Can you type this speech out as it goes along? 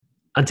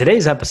On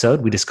today's episode,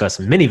 we discuss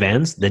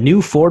minivans, the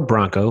new Ford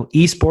Bronco,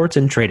 esports,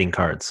 and trading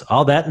cards.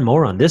 All that and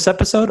more on this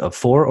episode of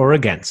For or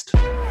Against.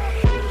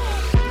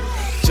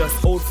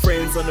 Just old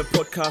friends on the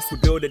podcast, we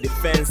build a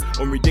defense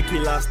on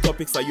ridiculous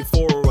topics. Are you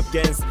for or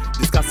against?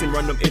 Discussing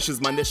random issues,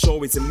 man, the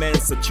show is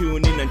immense. So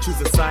tune in and choose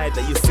a side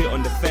that you sit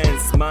on the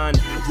fence. Man,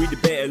 we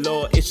debate a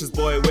lot of issues,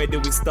 boy, where do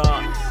we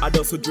start?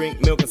 Adults who drink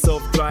milk and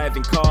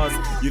self-driving cars.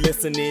 You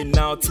listening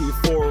now to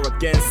For or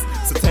Against,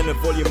 so turn the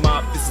volume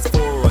up, this is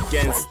For or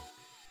Against.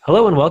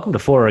 Hello and welcome to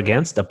For or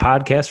Against, a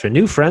podcast for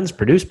new friends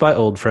produced by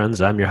old friends.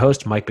 I'm your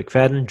host, Mike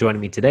McFadden.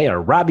 Joining me today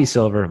are Robbie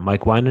Silver,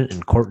 Mike Winan,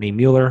 and Courtney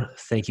Mueller.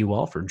 Thank you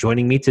all for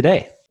joining me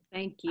today.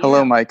 Thank you.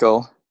 Hello,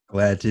 Michael.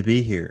 Glad to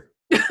be here.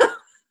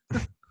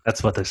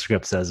 That's what the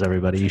script says,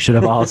 everybody. You should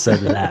have all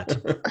said that.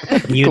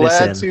 Unison.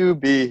 Glad to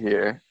be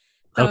here.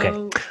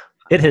 Okay.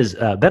 It has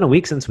been a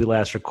week since we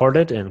last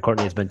recorded, and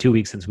Courtney, it's been 2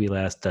 weeks since we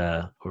last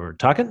were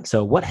talking.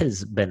 So what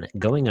has been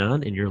going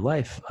on in your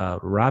life?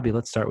 Robbie,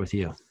 let's start with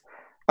you.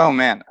 Oh,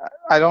 man.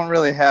 I don't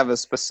really have a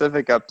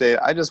specific update.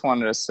 I just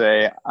wanted to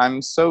say I'm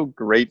so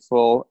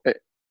grateful.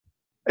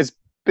 It's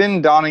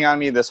been dawning on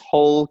me this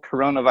whole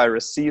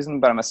coronavirus season,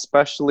 but I'm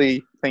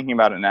especially thinking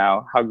about it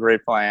now, how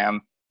grateful I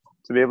am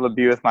to be able to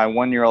be with my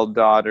 1-year-old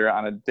daughter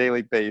on a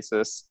daily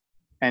basis.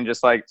 And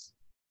just like,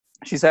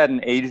 she's at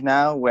an age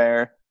now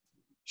where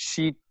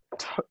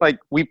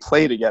we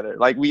play together.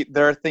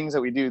 There are things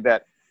that we do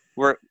that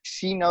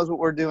she knows what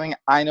we're doing,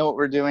 I know what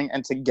we're doing,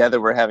 and together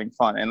we're having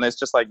fun. And it's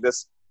just like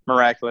this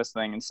miraculous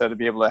thing. And so to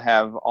be able to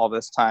have all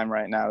this time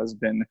right now has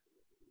been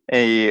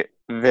a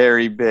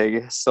very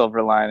big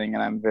silver lining,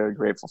 and I'm very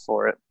grateful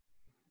for it.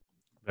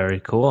 Very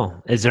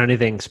cool. Is there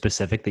anything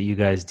specific that you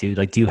guys do?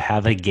 Like, do you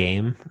have a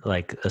game,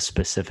 like a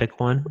specific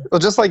one? Well,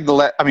 just like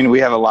we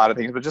have a lot of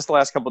things, but just the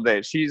last couple of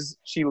days,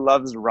 she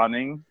loves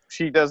running.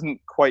 She doesn't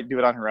quite do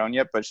it on her own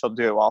yet, but she'll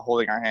do it while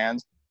holding our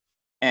hands.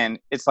 And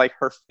it's like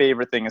her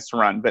favorite thing is to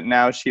run. But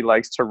now she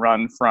likes to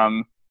run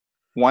from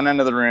one end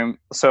of the room.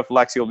 So if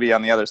Lexi will be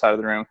on the other side of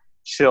the room,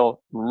 she'll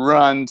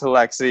run to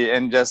Lexi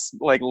and just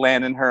like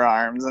land in her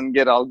arms and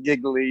get all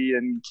giggly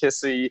and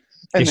kissy.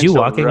 And is she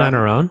walking on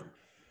her own?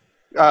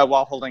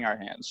 While holding our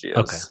hands, she is.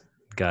 Okay,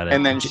 got it.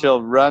 And then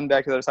she'll run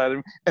back to the other side of the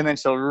room, and then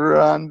she'll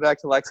run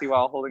back to Lexi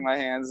while holding my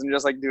hands and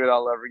just like do it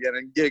all over again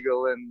and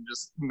giggle and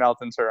just melt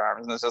into her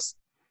arms. And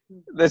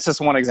it's just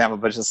one example,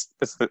 but it's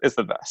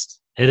the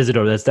best. It is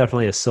adorable. That's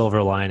definitely a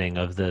silver lining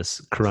of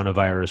this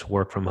coronavirus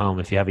work from home.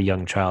 If you have a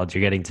young child,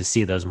 you're getting to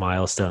see those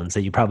milestones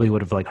that you probably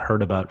would have like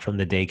heard about from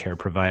the daycare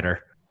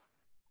provider.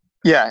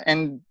 Yeah,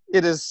 and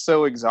it is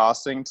so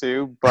exhausting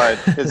too, but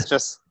it's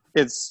just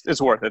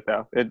it's worth it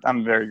though.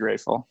 I'm very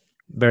grateful.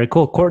 Very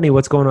cool. Courtney,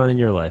 what's going on in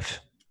your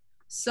life?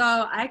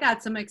 So I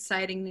got some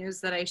exciting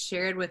news that I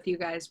shared with you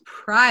guys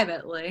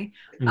privately,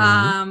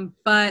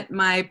 but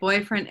my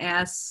boyfriend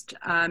asked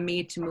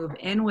me to move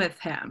in with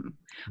him.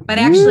 But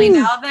actually,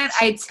 now that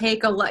I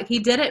take a look, he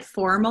did it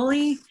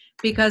formally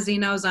because he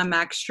knows I'm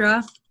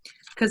extra.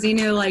 Because he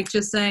knew, like,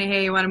 just saying,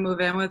 "Hey, you want to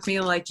move in with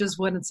me?" like just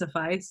wouldn't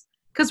suffice.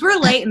 Because we're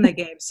late in the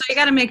game, so you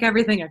got to make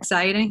everything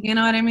exciting. You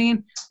know what I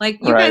mean? Like,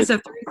 you guys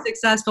have 3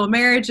 successful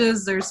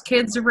marriages. There's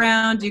kids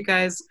around. You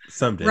guys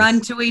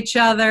run to each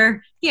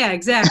other. Yeah,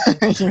 exactly.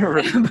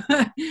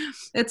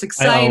 It's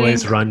exciting. I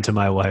always run to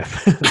my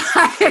wife.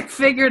 I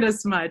figured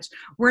as much.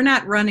 We're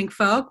not running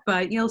folk,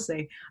 but you'll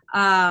see.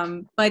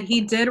 But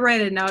he did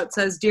write a note. It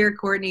says, "Dear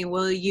Courtney,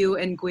 will you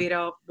and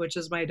Guido," which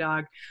is my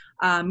dog,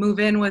 "move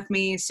in with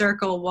me?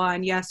 Circle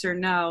 1, yes or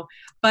no."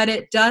 But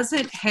it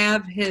doesn't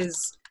have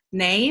his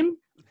name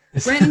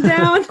written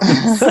down,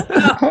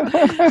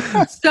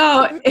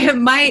 so it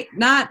might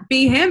not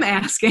be him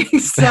asking.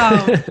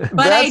 But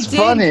that's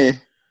funny.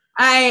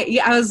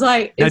 I was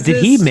like, now,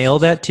 did he mail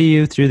that to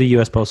you through the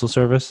U.S. Postal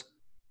Service?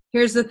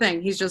 Here's the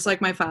thing. He's just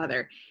like my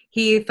father.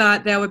 He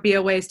thought that would be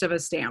a waste of a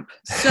stamp.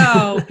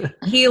 So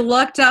he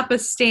looked up a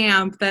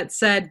stamp that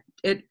said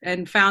it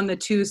and found the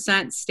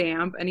 2-cent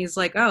stamp. And he's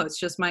like, "Oh, it's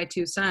just my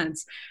 2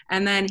 cents.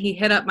 And then he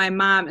hit up my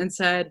mom and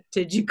said,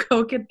 "Did you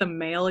go get the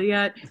mail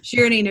yet?" She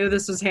already knew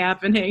this was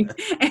happening.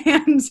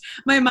 And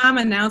my mom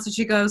announced it.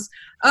 She goes,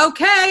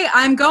 "Okay,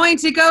 I'm going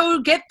to go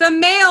get the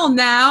mail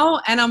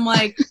now." And I'm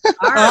like,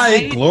 "All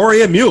right." I,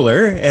 Gloria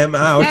Mueller, am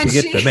out to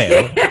get the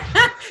mail.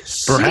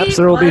 Perhaps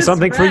there will be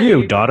something for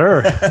you,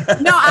 daughter.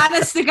 No,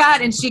 honest to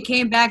God. And she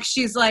came back.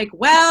 She's like,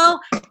 "Well,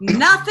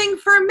 nothing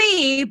for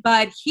me,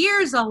 but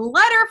here's a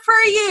letter for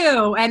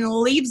you," and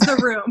leaves the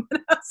room.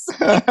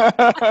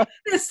 Like,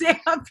 this is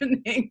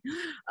happening.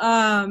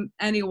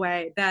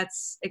 Anyway,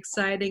 that's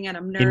exciting, and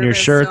I'm nervous. And you're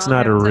sure it's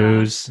not a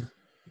ruse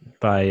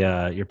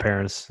by your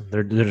parents?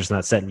 They're just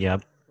not setting you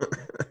up.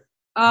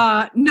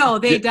 No,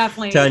 they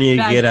definitely telling you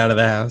to get out of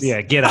the house.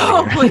 Yeah, get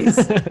out of here.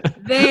 Please.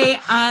 They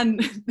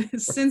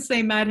since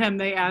they met him,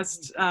 they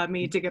asked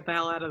me to get the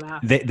hell out of the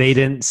house. They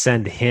didn't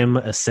send him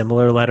a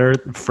similar letter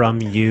from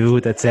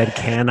you that said,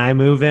 "Can I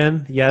move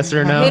in? Yes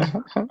or no?"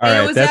 All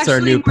right, that's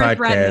our new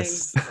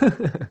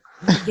podcast.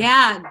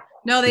 Yeah.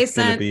 No, they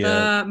sent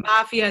the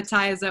mafia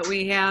ties that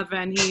we have,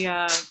 and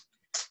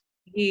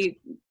he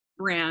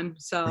ran.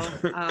 So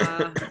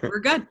we're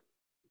good.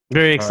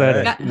 Very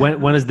excited. Right.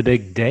 When is the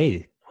big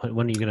day?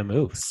 When are you going to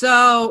move?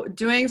 So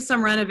doing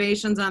some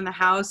renovations on the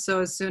house. So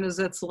as soon as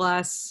it's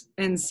less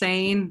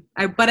insane,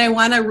 but I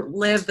want to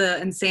live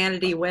the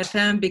insanity with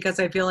him, because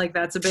I feel like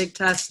that's a big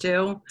test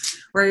too,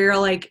 where you're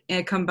like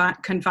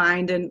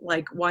confined in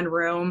like one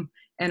room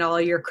and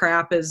all your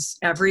crap is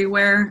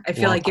everywhere. I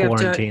feel like you have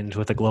to quarantined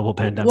with a global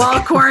pandemic.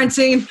 While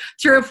quarantined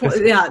through,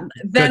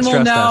 then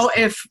we'll know test.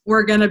 if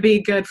we're going to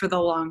be good for the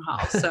long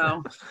haul.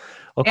 So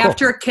Well, cool.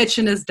 After a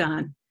kitchen is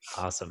done.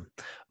 Awesome.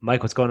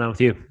 Mike, what's going on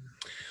with you?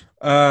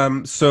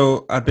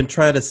 So I've been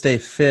trying to stay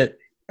fit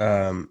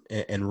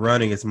and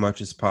running as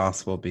much as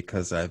possible,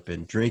 because I've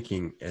been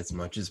drinking as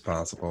much as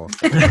possible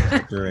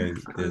during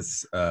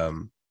this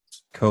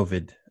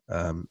COVID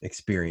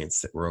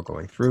experience that we're all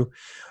going through.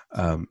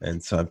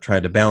 And so I'm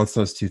trying to balance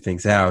those two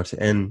things out.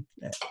 And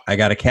I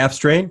got a calf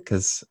strain,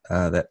 because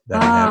that'll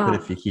happen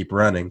if you keep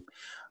running.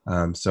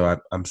 So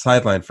I'm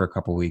sidelined for a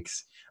couple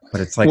weeks. But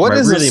it's like, what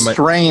is a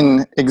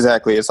strain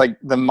exactly? It's like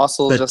the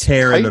muscles, the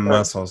tear in the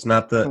muscles,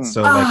 not the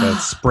so like a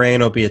sprain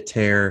will be a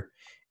tear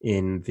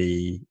in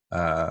the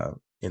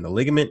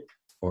ligament,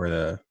 or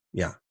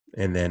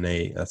and then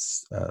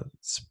this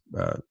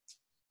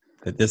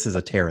is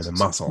a tear in the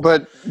muscle.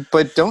 But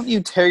don't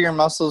you tear your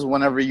muscles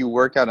whenever you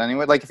work out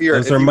anyway? Like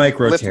if are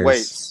micro lift tears.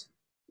 Weights.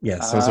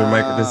 Yes, those are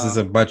micro.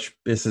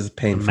 This is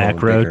painful.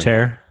 Macro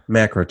tear.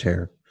 Macro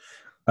tear.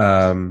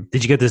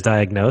 Did you get this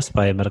diagnosed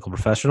by a medical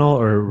professional,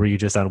 or were you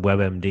just on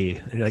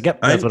WebMD? And you're like,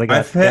 yep, that's what I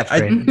got.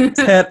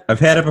 I've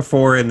had it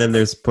before, and then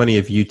there's plenty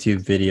of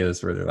YouTube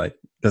videos where they're like,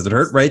 does it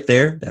hurt right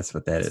there? That's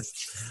what that is.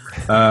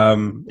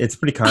 It's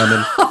pretty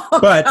common.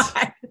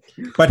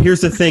 But here's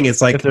the thing. It's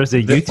like, if there's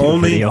a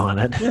YouTube video on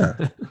it,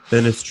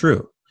 then it's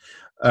true.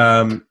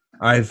 They're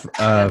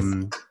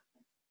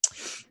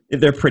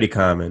pretty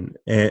common,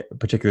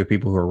 particularly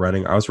people who are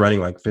running. I was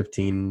running like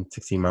 15,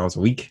 16 miles a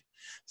week.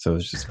 So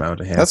it's just bound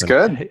to happen. That's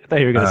good. I thought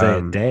you were going to say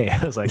a day.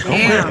 I was like, oh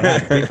my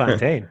God,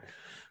 Prefontaine.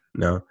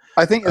 No.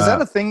 I think, is that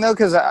a thing though?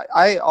 Because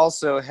I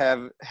also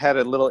have had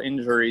a little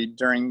injury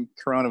during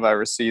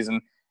coronavirus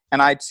season.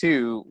 And I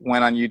too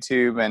went on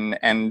YouTube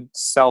and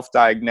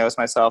self-diagnosed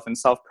myself and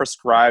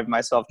self-prescribed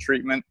myself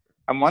treatment.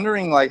 I'm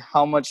wondering like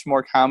how much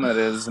more common it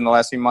is in the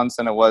last few months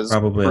than it was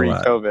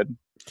pre-COVID.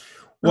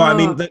 Well, I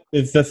mean,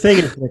 the thing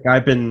is, like,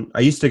 I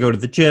used to go to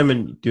the gym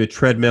and do a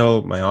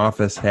treadmill. My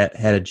office had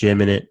a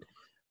gym in it.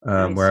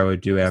 Nice. Where I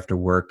would do after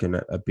work,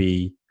 and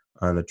be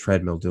on the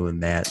treadmill doing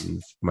that, and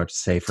it's much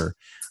safer.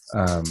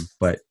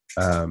 But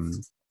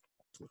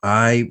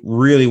I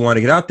really want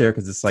to get out there,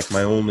 because it's like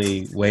my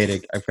only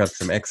way I've got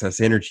some excess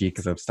energy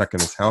because I'm stuck in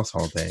this house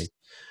all day.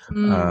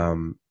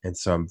 And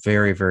so I'm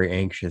very, very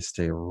anxious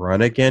to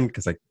run again,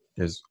 because I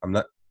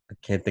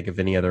can't think of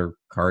any other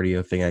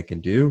cardio thing I can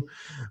do.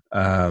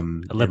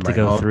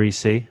 Elliptical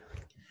 3C.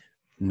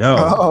 No.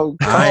 Oh,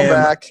 call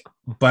back.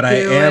 But I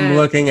am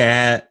looking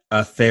at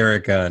a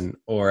Theragun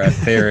or a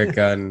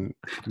Theragun.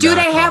 Dude,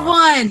 I have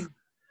one.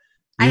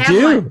 You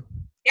do? One.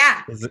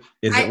 Yeah. Is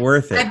it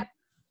worth it?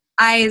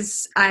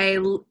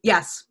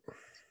 Yes.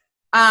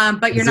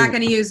 But you're not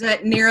going to use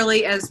it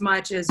nearly as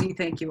much as you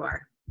think you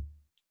are.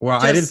 Well,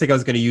 I didn't think I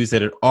was going to use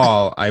it at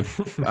all. I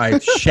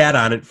shat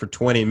on it for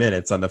 20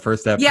 minutes on the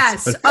first episode.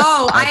 Yes.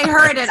 Oh, I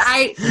heard it.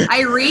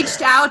 I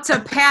reached out to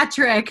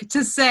Patrick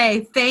to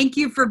say thank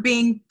you for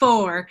being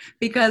 4,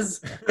 because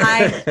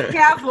I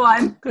have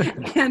one,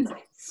 and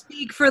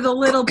speak for the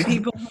little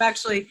people who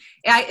actually.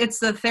 It's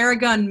the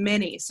Theragun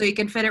Mini, so you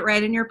can fit it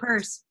right in your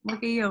purse.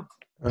 Look at you.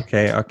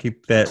 Okay, I'll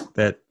keep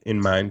that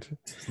in mind.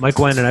 Mike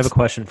Winan, I have a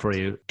question for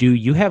you. Do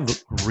you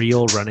have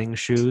real running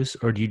shoes,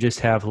 or do you just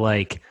have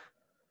like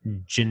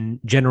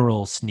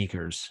general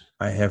sneakers?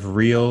 I have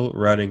real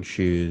running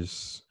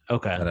shoes.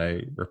 Okay. That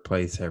I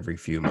replace every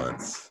few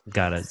months.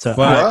 Got it. So,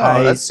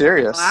 that's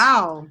serious.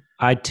 Wow.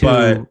 I too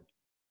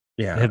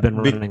have been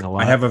running a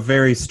lot. I have a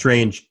very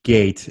strange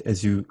gait,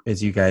 as you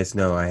guys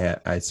know.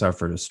 I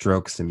suffered a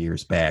stroke some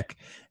years back.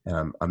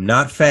 I'm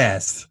not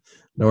fast,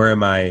 nor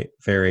am I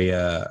very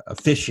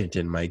efficient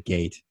in my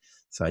gait,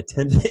 so I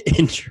tend to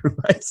injure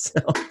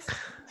myself.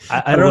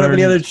 I don't have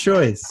any other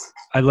choice.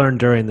 I learned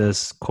during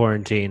this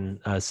quarantine,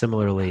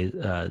 similarly,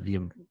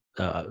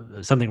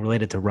 something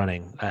related to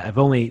running. I've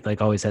only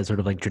always had sort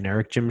of like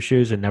generic gym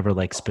shoes and never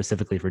like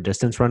specifically for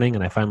distance running.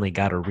 And I finally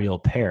got a real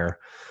pair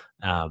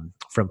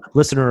from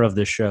listener of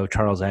this show,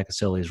 Charles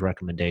Acasili's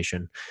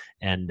recommendation.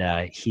 And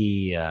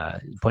he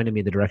pointed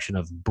me in the direction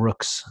of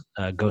Brooks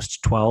Ghost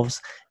 12s.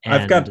 And,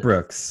 I've got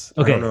Brooks.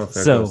 Okay, I don't know if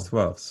they're Ghost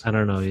 12s. I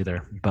don't know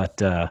either, but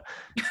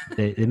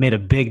they made a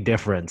big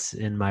difference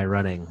in my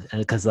running,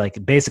 because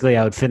like basically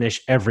I would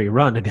finish every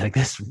run and be like,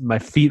 my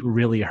feet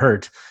really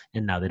hurt,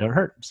 and now they don't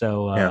hurt.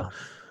 So yeah.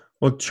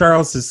 Well,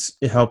 Charles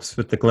helps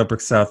with the Glenbrook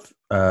South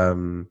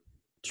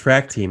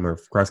track team or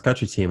cross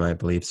country team, I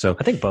believe. So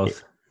I think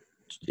both.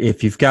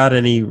 If you've got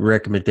any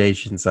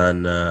recommendations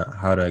on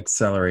how to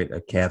accelerate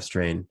a calf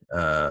strain,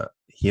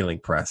 healing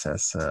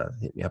process,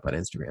 hit me up on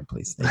Instagram,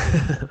 please.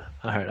 Thank you.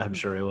 All right, I'm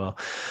sure we will.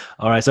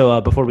 All right, so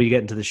before we get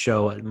into the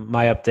show,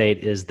 my update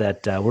is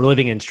that we're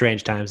living in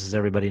strange times, as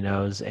everybody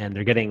knows, and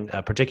they're getting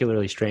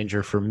particularly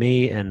stranger for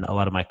me and a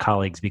lot of my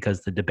colleagues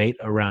because the debate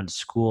around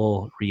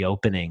school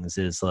reopenings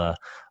is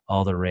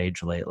all the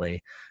rage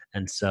lately.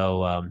 And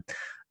so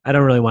I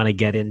don't really want to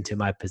get into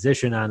my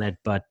position on it,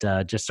 but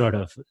just sort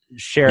of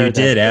share. You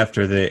did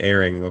after the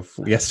airing of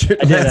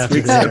yesterday. I did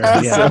after the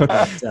airing, yeah,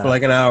 but, for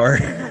like an hour.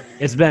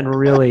 It's been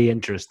really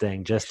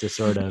interesting just to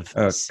sort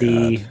of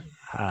see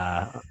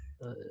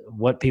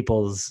what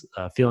people's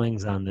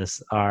feelings on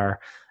this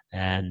are.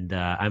 And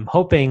I'm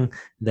hoping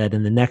that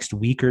in the next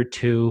week or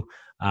two,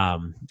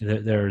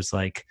 there's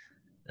like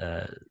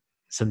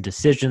some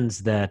decisions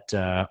that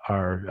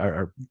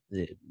are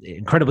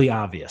incredibly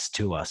obvious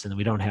to us, and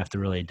we don't have to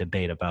really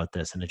debate about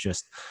this. And it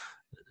just,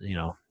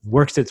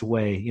 works its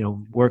way,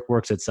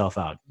 works itself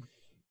out.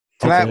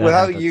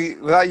 Without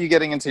you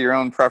getting into your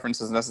own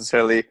preferences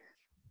necessarily,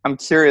 I'm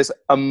curious,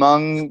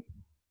 among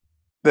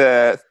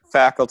the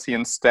faculty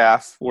and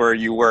staff where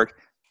you work,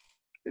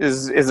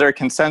 is there a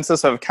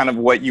consensus of kind of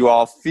what you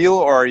all feel,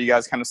 or are you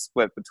guys kind of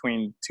split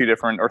between 2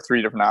 different or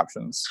 3 different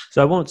options?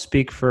 So I won't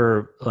speak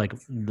for like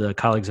the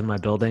colleagues in my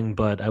building,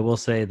 but I will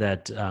say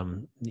that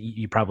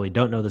you probably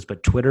don't know this,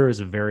 but Twitter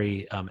is a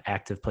very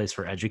active place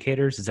for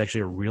educators. It's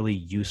actually a really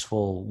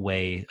useful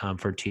way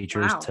for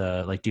teachers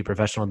to like do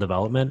professional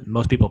development.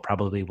 Most people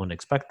probably wouldn't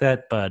expect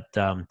that, but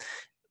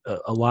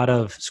a lot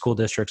of school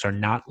districts are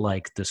not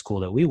like the school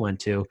that we went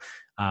to.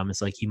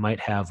 It's like you might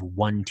have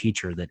one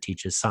teacher that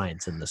teaches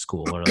science in the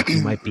school, or like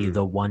you might be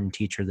the one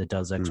teacher that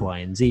does X, Y,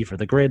 and Z for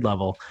the grade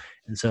level.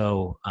 And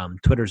so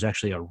Twitter is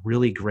actually a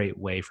really great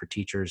way for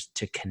teachers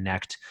to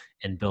connect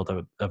and build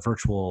a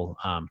virtual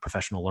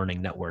professional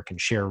learning network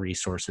and share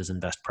resources and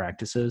best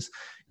practices.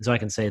 And so I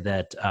can say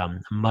that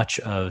much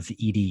of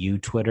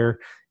EDU Twitter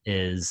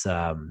is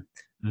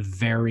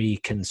very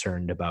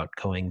concerned about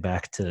going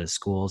back to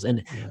schools,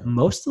 and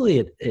mostly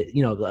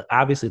it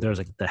obviously there's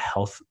like the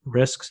health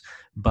risks,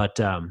 but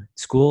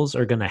schools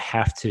are going to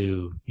have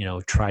to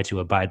try to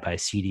abide by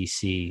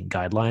CDC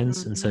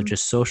guidelines. And so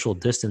just social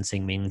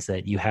distancing means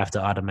that you have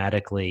to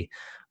automatically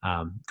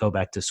go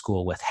back to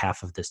school with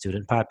half of the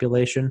student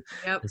population.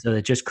 And so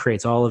it just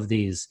creates all of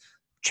these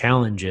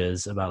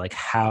challenges about like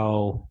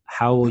how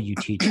will you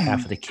teach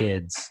half of the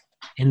kids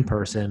in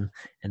person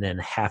and then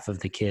half of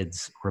the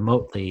kids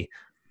remotely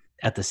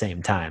at the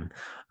same time,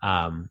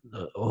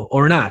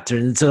 or not.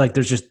 And so like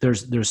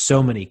there's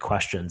so many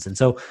questions. And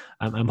so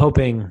I'm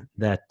hoping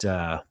that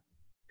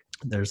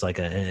there's like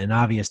an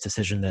obvious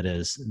decision that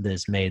is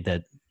made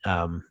that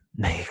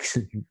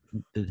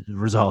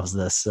resolves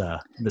this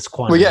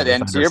quandary. Well, yeah,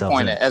 and to your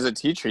point, as a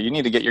teacher, you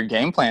need to get your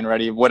game plan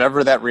ready.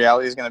 Whatever that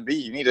reality is going to be,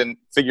 you need to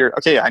figure,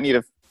 okay, I need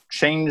to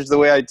change the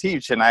way I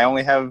teach, and I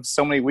only have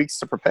so many weeks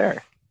to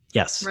prepare.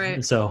 Yes. Right.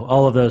 And so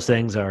all of those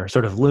things are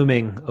sort of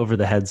looming over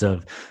the heads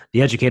of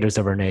the educators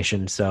of our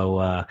nation.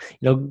 So,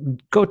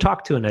 go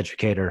talk to an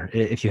educator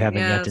if you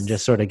haven't yet, and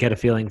just sort of get a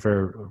feeling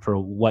for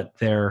what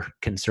they're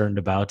concerned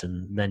about.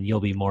 And then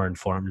you'll be more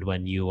informed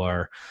when you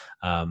are,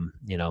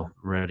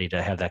 ready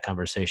to have that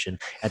conversation.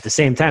 At the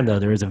same time, though,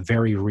 there is a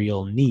very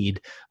real need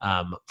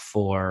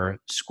for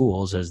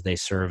schools, as they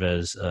serve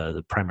as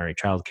the primary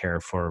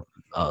childcare for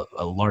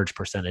a large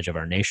percentage of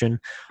our nation.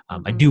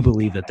 I do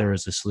believe that there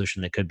is a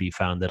solution that could be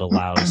found that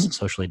allows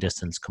socially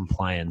distanced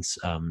compliance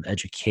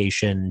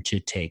education to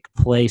take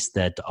place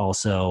that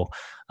also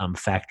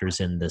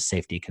factors in the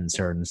safety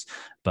concerns.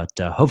 But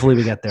hopefully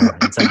we get there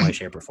in some way,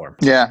 shape, or form.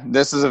 Yeah,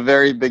 this is a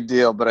very big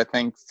deal. But I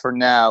think for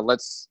now,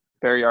 let's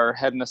bury our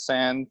head in the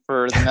sand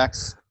for the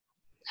next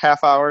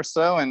half hour or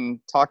so and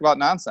talk about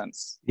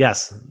nonsense.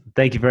 Yes.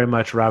 Thank you very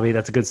much, Robbie.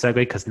 That's a good segue,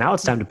 because now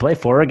it's time to play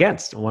for or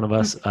against. One of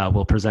us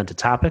will present a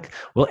topic.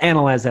 We'll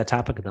analyze that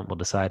topic, and then we'll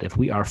decide if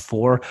we are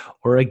for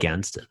or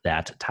against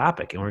that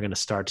topic. And we're going to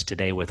start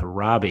today with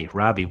Robbie.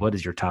 Robbie, what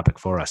is your topic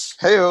for us?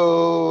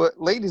 Hey-o,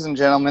 ladies and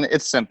gentlemen,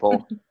 it's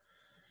simple.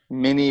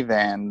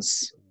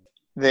 Minivans.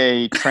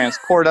 They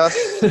transport us.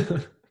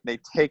 They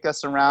take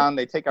us around.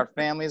 They take our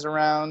families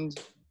around.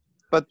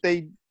 But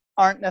they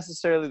aren't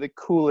necessarily the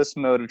coolest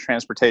mode of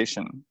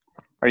transportation.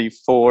 Are you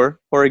for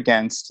or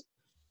against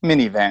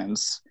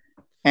minivans?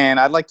 And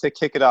I'd like to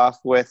kick it off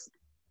with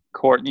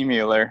Courtney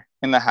Mueller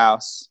in the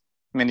house.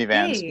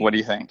 Minivans, What do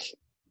you think?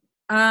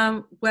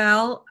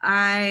 Well,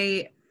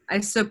 I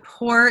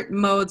support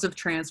modes of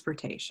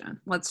transportation.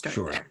 Let's start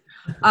there.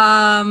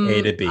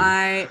 A to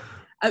B.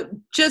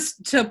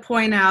 Just to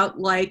point out,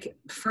 like,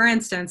 for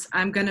instance,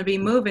 I'm going to be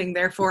moving,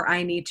 therefore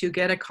I need to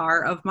get a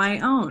car of my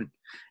own.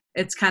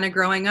 It's kind of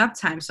growing up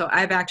time. So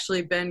I've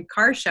actually been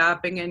car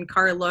shopping and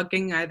car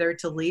looking either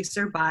to lease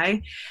or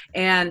buy.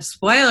 And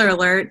spoiler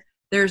alert,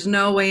 there's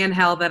no way in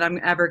hell that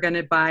I'm ever going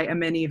to buy a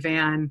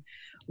minivan,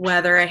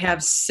 whether I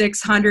have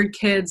 600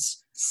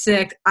 kids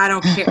sick. I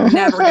don't care.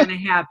 Never gonna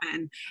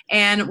happen.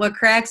 And what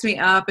cracks me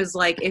up is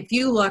like if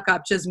you look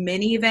up just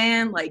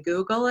minivan, like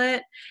Google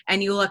it,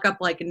 and you look up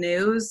like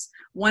news,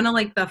 one of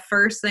like the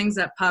first things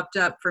that popped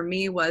up for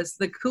me was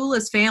the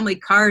coolest family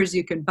cars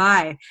you can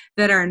buy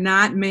that are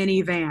not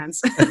minivans.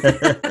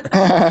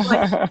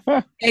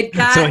 Like, it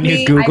got So when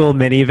you Google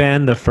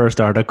minivan, the first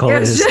article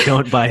is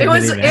don't buy a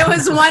minivan. It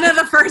was one of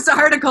the first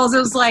articles. It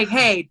was like,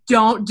 hey,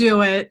 don't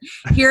do it.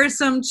 Here's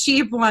some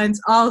cheap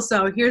ones.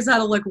 Also, here's how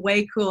to look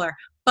way cooler.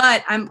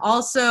 But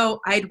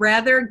I'd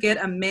rather get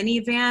a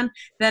minivan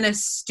than a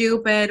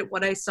stupid,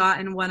 what I saw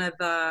in one of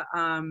the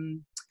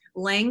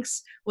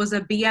links was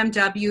a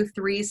BMW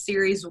 3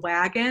 Series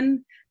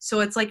wagon. So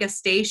it's like a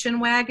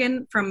station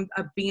wagon from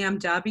a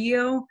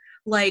BMW.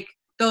 Like,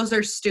 those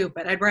are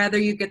stupid. I'd rather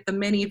you get the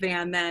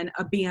minivan than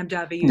a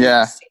BMW.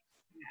 Yeah.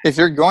 If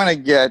you're going to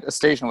get a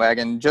station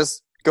wagon,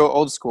 just go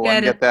old school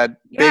and get that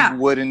big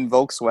wooden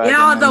Volkswagen.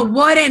 Yeah, the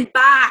wooden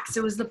box.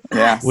 It was the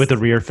best. With the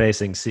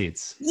rear-facing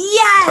seats.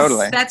 Yes!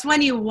 Totally. That's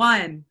when you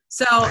won.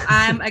 So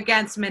I'm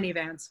against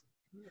minivans.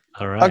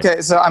 All right.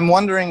 Okay, so I'm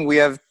wondering, we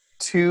have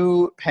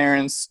 2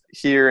 parents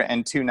here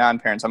and 2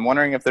 non-parents. I'm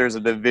wondering if there's a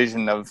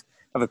division of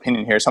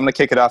opinion here. So I'm going to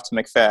kick it off to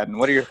McFadden.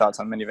 What are your thoughts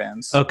on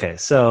minivans? Okay,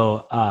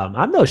 so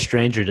I'm no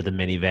stranger to the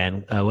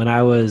minivan. When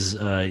I was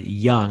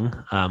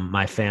young,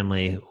 my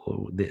family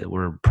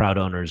were proud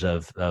owners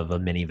of a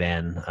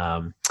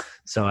minivan.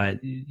 So I,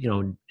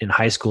 in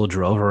high school,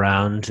 drove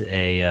around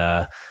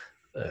a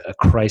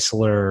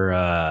Chrysler.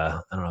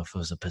 I don't know if it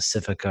was a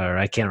Pacifica, or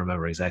I can't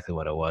remember exactly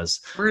what it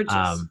was.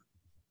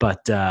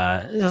 But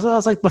it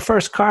was like the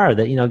first car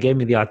that gave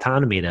me the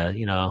autonomy to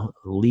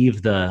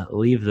leave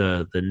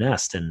the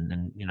nest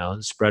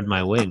and spread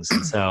my wings.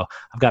 And so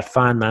I've got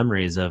fond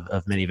memories of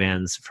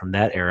minivans from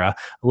that era.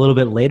 A little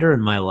bit later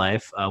in my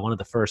life, one of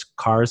the first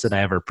cars that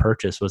I ever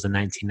purchased was a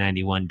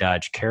 1991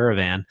 Dodge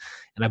Caravan.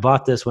 And I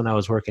bought this when I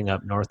was working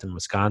up north in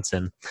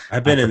Wisconsin.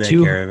 I've been in that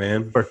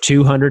Caravan. For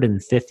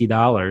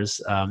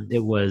 $250.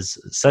 It was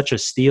such a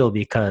steal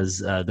because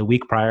the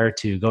week prior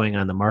to going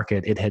on the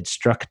market, it had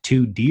struck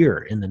 2 deer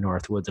in the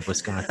north woods of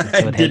Wisconsin.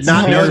 So I did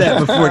not know that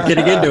before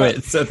getting into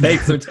it. So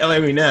thanks for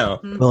telling me now.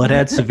 Well, it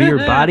had severe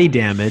body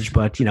damage,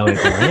 but it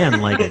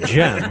ran like a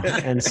gem.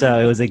 And so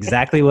it was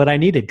exactly what I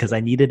needed because I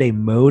needed a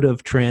mode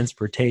of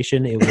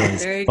transportation. It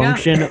was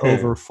function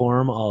over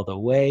form all the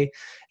way.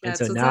 And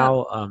so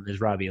now,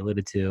 as Robbie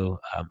alluded to,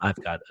 I've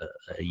got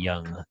a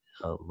young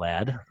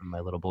lad, my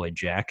little boy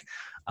Jack.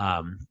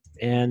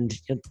 And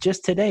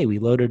just today, we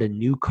loaded a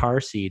new car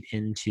seat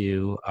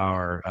into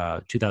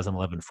our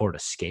 2011 Ford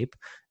Escape,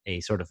 a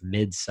sort of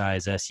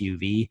mid-size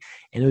SUV.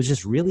 And it was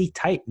just really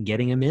tight in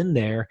getting him in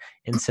there.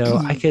 And so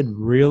I could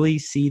really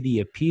see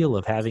the appeal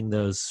of having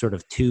those sort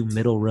of 2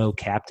 middle row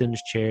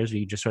captain's chairs where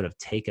you just sort of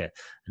take a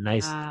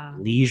nice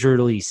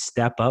leisurely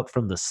step up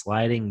from the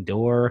sliding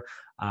door.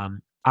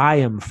 I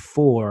am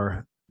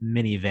for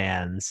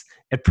minivans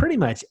at pretty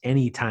much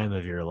any time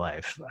of your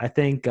life. I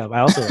think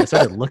I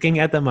started looking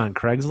at them on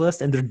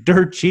Craigslist, and they're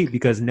dirt cheap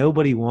because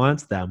nobody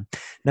wants them.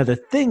 Now, the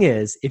thing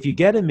is, if you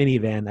get a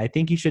minivan, I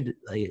think you should,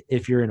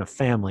 if you're in a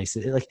family,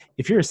 like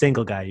if you're a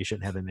single guy, you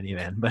shouldn't have a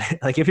minivan. But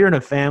like if you're in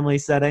a family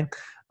setting,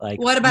 like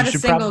what about a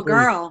single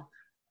girl?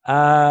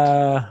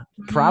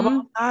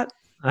 Probably not.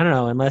 I don't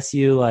know, unless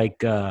you like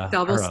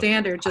double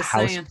standard, just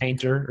house saying.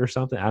 Painter or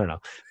something. I don't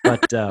know,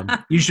 but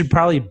you should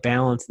probably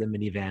balance the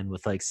minivan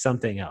with like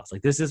something else.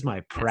 Like this is my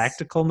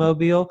practical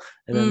mobile,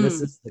 and then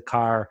this is the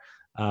car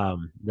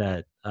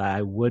that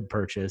I would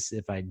purchase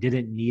if I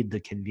didn't need the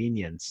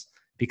convenience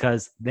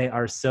because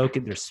they're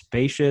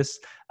spacious.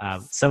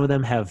 Some of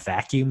them have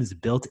vacuums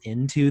built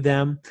into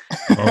them.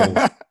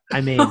 I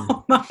mean,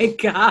 oh my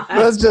God.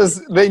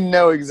 They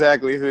know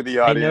exactly who the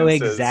audience is.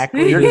 They know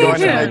exactly who you're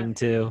going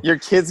to. Your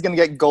kid's going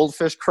to get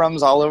goldfish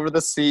crumbs all over the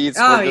seats.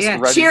 Oh, yeah.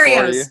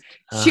 Cheerios.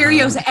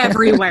 Cheerios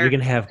everywhere. You're going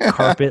to have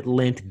carpet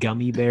lint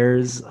gummy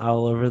bears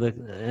all over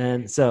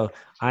and so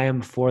I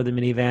am for the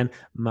minivan.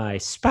 My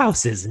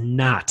spouse is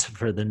not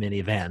for the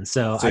minivan.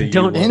 So I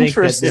don't think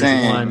that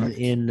there's one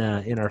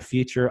in our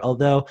future,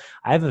 although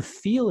I have a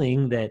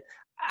feeling that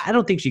I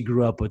don't think she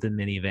grew up with a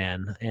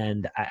minivan.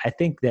 And I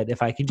think that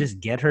if I could just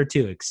get her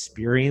to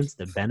experience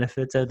the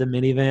benefits of the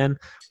minivan,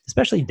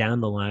 especially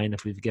down the line,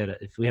 if we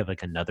have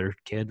like another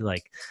kid,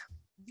 like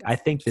I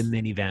think the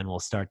minivan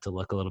will start to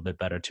look a little bit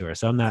better to her.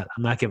 So I'm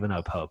not giving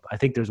up hope. I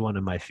think there's one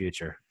in my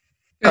future.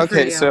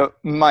 Okay, so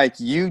Mike,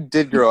 you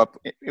did grow up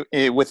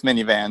with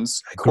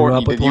minivans.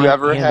 Courtney, did you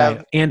ever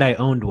have? And I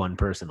owned one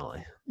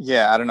personally.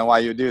 Yeah, I don't know why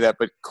you would do that,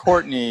 but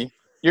Courtney,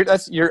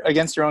 you're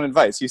against your own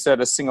advice. You said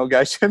a single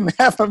guy shouldn't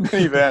have a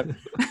minivan.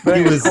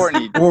 But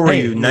Courtney, what were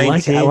you,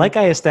 19? Like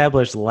I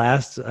established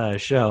last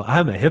show,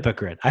 I'm a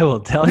hypocrite. I will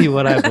tell you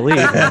what I believe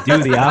and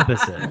do the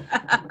opposite.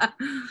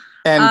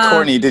 And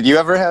Courtney, did you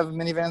ever have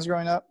minivans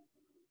growing up?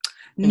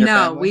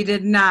 No, we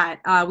did not.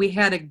 We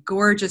had a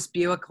gorgeous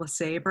Buick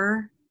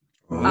LeSabre.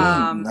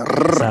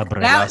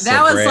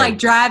 That was like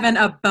driving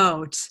a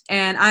boat,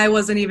 and I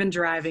wasn't even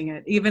driving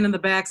it. Even in the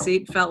back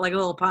seat, felt like a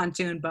little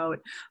pontoon boat.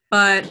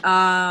 But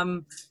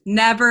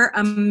never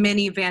a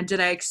minivan. Did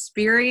I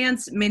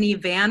experience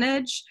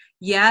minivanage?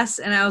 Yes,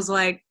 and I was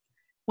like,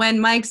 when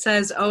Mike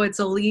says, "Oh, it's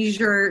a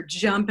leisure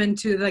jump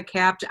into the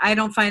captain," I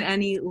don't find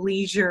any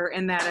leisure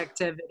in that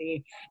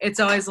activity. It's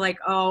always like,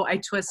 "Oh, I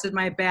twisted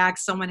my back.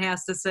 Someone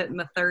has to sit in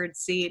the third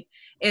seat."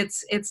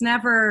 It's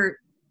never.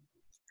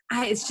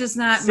 It's just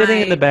not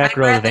sitting in the back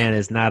row of the van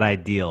is not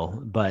ideal,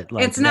 but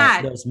like it's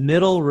not those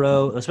middle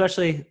row,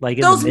 especially like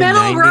in those the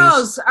middle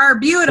rows are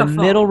beautiful.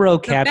 The middle row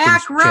captain's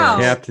back row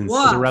captain's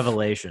is a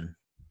revelation.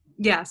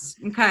 Yes.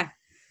 Okay.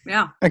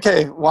 Yeah.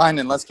 Okay,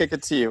 Winan, let's kick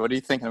it to you. What are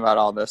you thinking about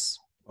all this?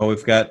 Well,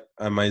 we've got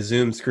on my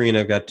Zoom screen,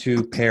 I've got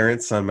two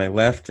parents on my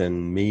left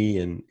and me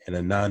and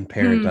a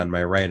non-parent on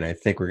my right. And I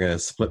think we're going to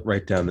split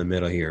right down the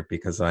middle here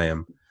because I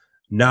am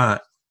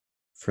not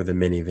for the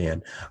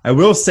minivan. I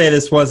will say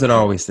this wasn't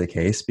always the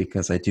case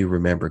because I do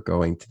remember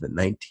going to the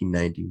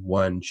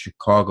 1991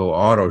 Chicago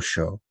Auto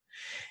Show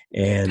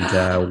and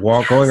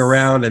going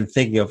around and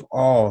thinking of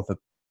all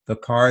the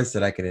cars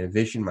that I could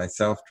envision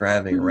myself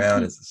driving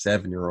around as a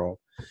 7-year-old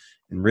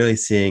and really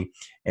seeing.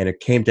 And it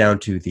came down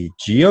to the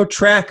Geo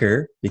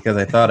Tracker because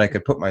I thought I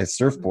could put my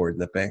surfboard in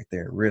the back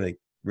there and really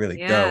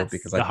go.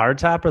 Because the hard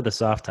top or the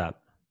soft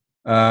top?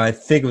 I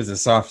think it was a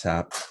soft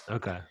top.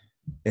 Okay.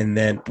 And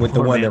then with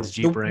the one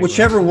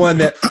whichever one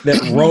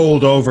that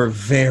rolled over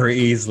very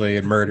easily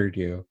and murdered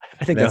you.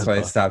 I think that's why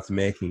I stopped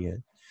making it.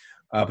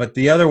 But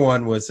the other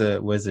one was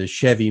a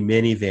Chevy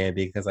minivan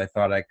because I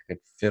thought I could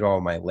fit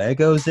all my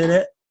Legos in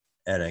it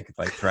and I could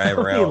like drive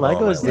around. How many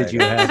Legos did you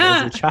have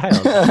as a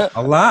child?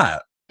 A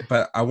lot,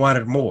 but I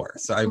wanted more.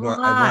 So I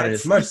wanted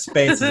as much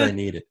space as I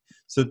needed.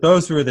 So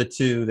those were the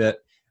two that.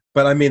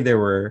 But I mean, there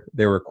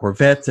were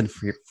Corvettes and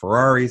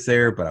Ferraris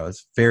there, but I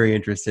was very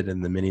interested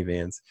in the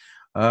minivans.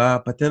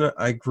 But then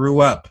I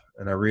grew up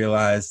and I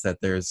realized that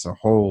there's a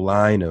whole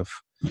line of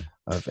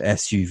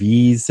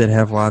SUVs that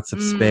have lots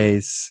of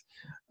space.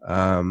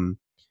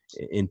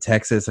 In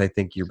Texas, I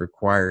think you're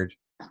required,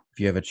 if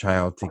you have a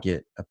child, to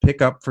get a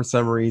pickup for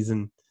some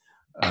reason.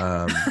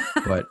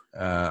 But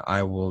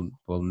I will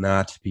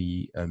not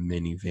be a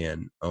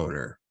minivan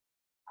owner.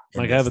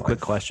 Mike, I have a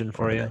quick question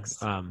for you.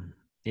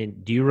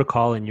 Do you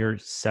recall in your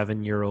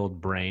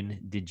 7-year-old brain,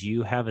 did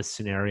you have a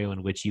scenario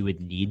in which you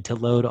would need to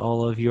load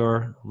all of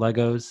your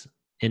Legos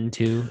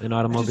into an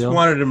automobile? I just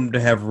wanted them to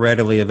have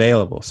readily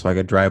available so I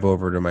could drive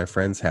over to my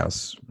friend's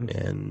house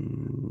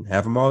and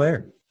have them all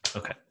there.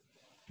 Okay.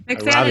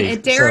 McFadden,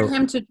 it dared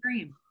him to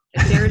dream.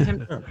 It dared him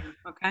to dream.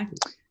 Okay.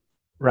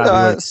 Robbie,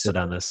 let's sit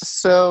on this.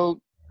 So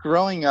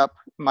growing up,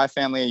 my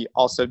family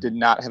also did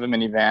not have a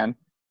minivan.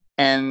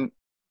 And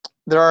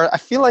I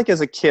feel like as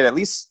a kid, at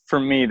least for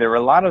me, there were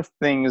a lot of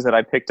things that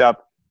I picked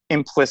up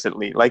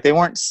implicitly. Like they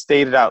weren't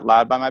stated out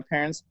loud by my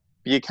parents,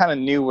 but you kind of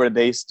knew where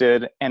they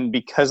stood. And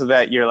because of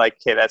that, you're like,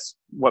 okay, that's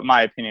what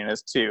my opinion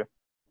is too.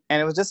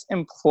 And it was just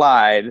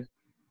implied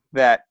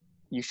that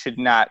you should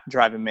not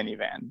drive a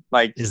minivan.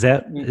 Like, is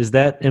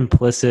that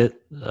implicit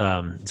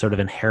sort of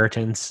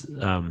inheritance?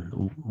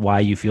 Why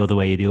you feel the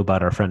way you do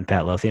about our friend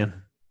Pat Lothian?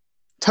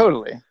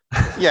 Totally.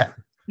 Yeah.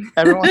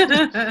 Everyone,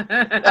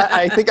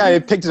 I think I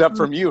picked it up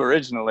from you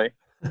originally,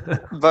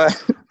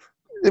 but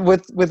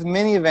with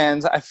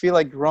minivans, I feel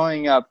like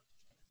growing up,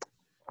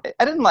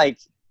 I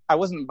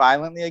wasn't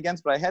violently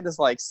against, but I had this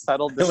like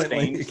subtle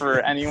disdain for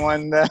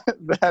anyone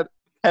that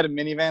had a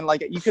minivan.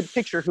 Like you could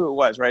picture who it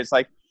was, right? It's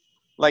like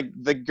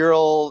the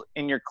girl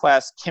in your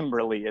class,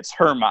 Kimberly. It's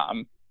her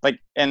mom,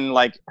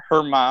 and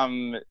her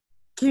mom,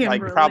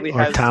 Kimberly. Probably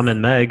has Tom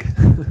and Meg.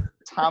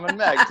 Tom and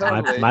Meg,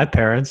 totally. My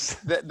parents.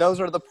 Those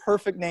are the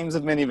perfect names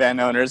of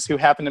minivan owners who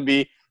happen to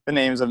be the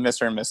names of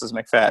Mr. and Mrs.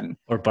 McFadden.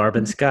 Or Barb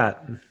and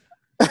Scott.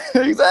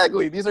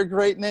 Exactly. These are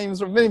great names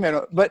for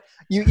minivan. But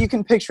you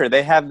can picture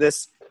they have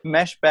this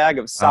mesh bag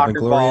of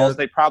soccer balls.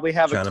 They probably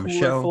have a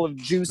cooler full of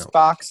juice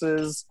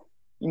boxes.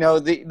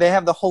 They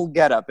have the whole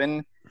getup.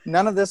 And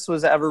none of this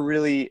was ever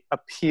really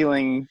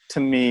appealing to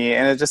me.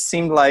 And it just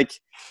seemed like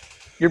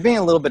you're being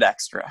a little bit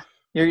extra.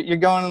 You're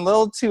going a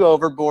little too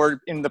overboard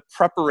in the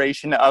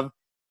preparation of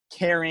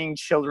carrying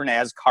children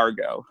as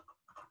cargo.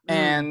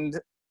 And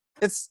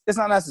it's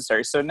not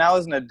necessary. So now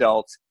as an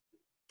adult,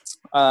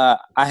 I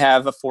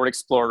have a Ford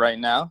Explorer right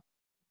now,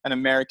 an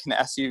American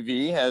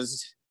SUV,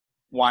 as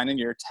Winan,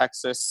 your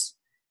Texas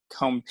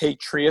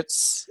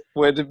compatriots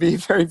would be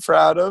very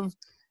proud of.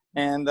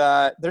 And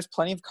there's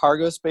plenty of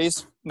cargo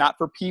space, not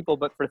for people,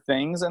 but for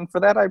things. And for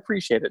that, I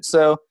appreciate it.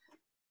 So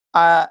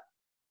the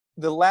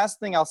last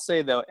thing I'll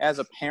say, though, as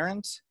a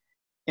parent,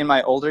 in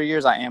my older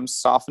years, I am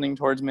softening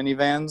towards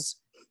minivans.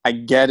 I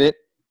get it.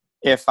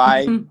 If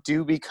I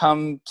do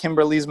become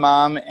Kimberly's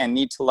mom and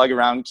need to lug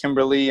around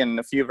Kimberly and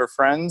a few of her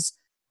friends,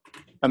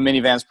 a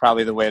minivan's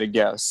probably the way to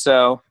go.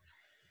 So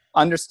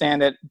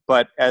understand it,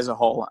 but as a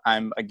whole,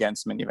 I'm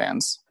against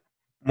minivans.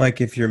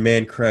 Mike, if your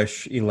man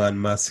crush Elon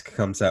Musk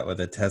comes out with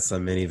a Tesla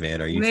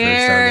minivan, are you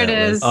There first on it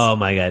that is. list? Oh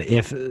my god!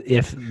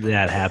 If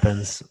that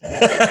happens,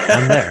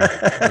 I'm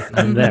there.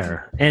 I'm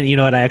there. And you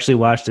know what? I actually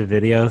watched a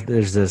video.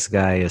 There's this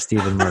guy,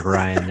 Stephen Mark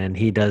Ryan, and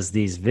he does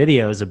these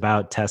videos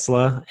about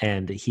Tesla.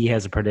 And he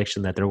has a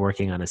prediction that they're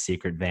working on a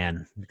secret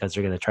van because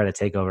they're going to try to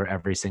take over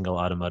every single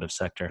automotive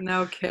sector.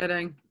 No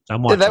kidding. So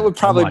I'm Yeah, watching. that would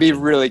probably be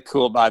watching. really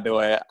cool, by the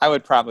way. I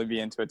would probably be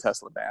into a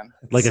Tesla van.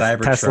 Like a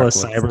Tesla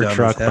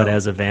Cybertruck, but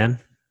as a van.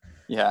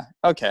 Yeah.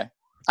 Okay.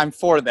 I'm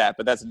for that,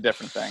 but that's a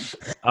different thing.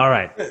 All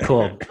right.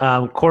 Cool.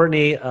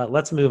 Courtney,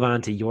 let's move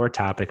on to your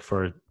topic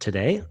for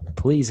today.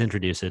 Please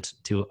introduce it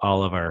to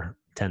all of our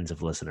tens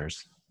of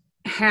listeners.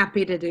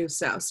 Happy to do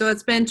so. So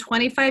it's been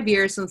 25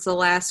 years since the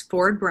last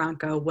Ford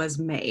Bronco was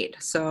made.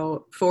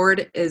 So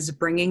Ford is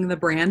bringing the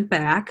brand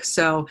back.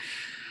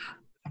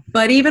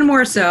 But even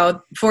more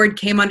so, Ford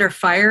came under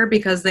fire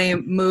because they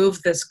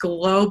moved this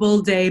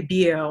global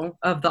debut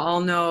of the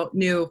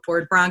all-new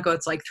Ford Bronco.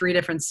 It's like 3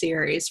 different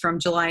series from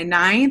July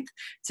 9th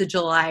to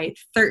July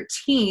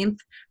 13th.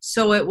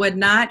 So it would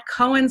not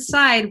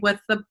coincide with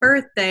the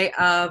birthday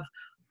of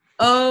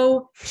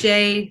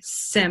O.J.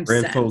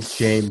 Simpson. Renfield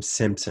James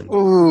Simpson.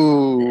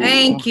 Ooh.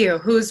 Thank you.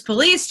 Who's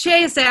police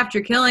chased after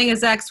killing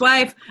his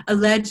ex-wife,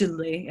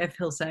 allegedly, if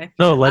he'll say.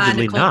 No,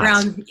 allegedly Nicole not.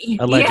 Brown.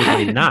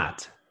 Allegedly Yeah.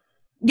 not.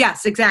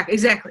 Yes, exactly.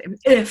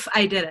 If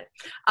I did it.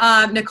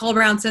 Nicole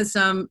Brown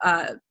Simpson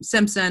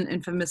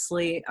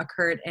infamously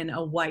occurred in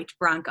a white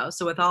Bronco.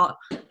 So with all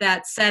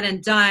that said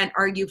and done,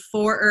 are you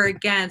for or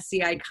against the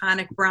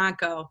iconic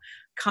Bronco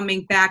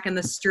coming back in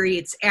the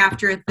streets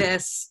after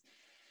this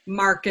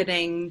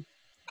marketing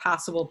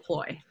possible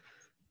ploy?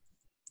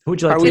 Who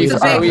would you like Are to we, use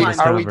are we- this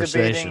are we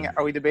conversation?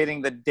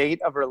 debating the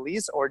date of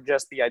release or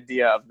just the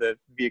idea of the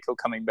vehicle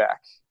coming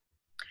back?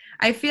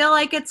 I feel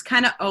like it's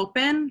kind of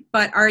open,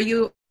 but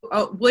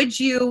would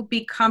you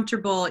be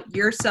comfortable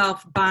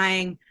yourself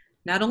buying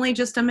not only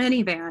just a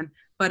minivan,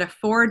 but a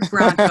Ford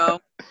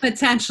Bronco,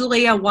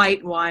 potentially a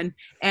white one,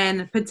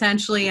 and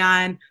potentially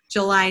on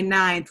July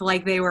 9th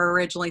like they were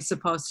originally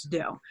supposed to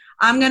do?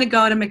 I'm going to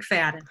go to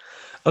McFadden.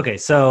 Okay,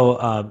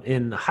 so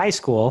in high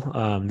school,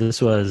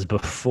 this was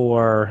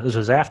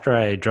after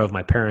I drove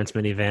my parents'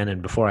 minivan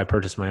and before I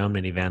purchased my own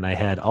minivan. I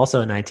had also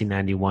a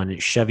 1991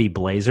 Chevy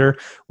Blazer,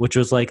 which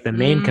was like the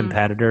main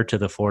competitor to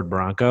the Ford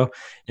Bronco.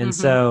 And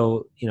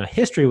so,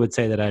 history would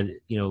say that I,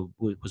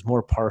 was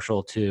more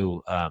partial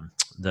to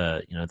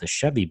the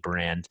Chevy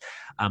brand.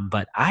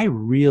 But I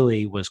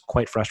really was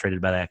quite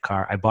frustrated by that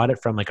car. I bought it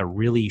from like a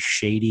really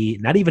shady,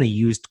 not even a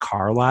used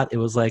car lot. It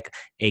was like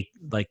a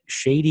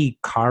shady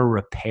car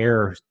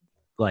repair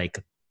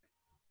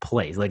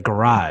place, like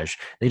garage.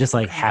 They just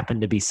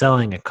happened to be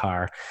selling a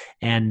car.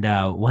 And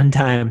one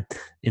time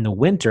in the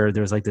winter,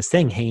 there was like this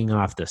thing hanging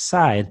off the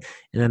side.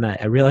 And then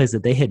I realized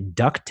that they had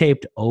duct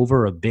taped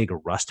over a big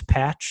rust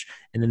patch.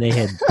 And then they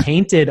had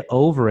painted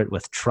over it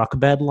with truck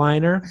bed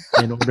liner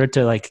in order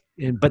to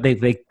but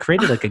they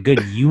created like a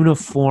good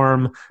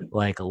uniform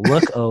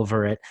look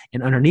over it.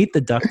 And underneath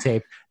the duct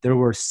tape, there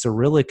were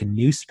Cyrillic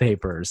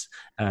newspapers,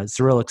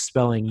 Cyrillic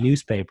spelling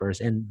newspapers.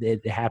 And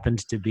it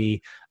happened to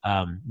be,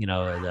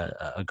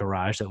 a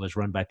garage that was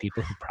run by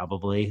people who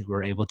probably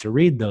were able to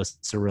read those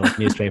Cyrillic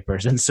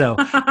newspapers. And so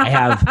I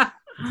have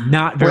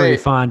not very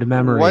fond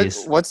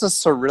memories. What's a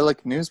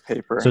Cyrillic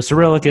newspaper? So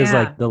Cyrillic is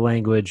like the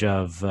language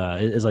of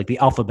is like the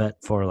alphabet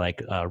for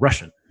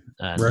Russian.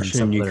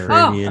 Russian,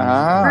 Ukrainian.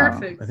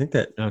 Perfect. I think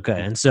that. Okay,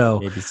 and so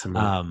maybe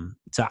some.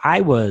 So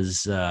I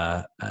was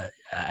I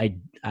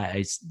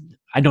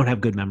don't have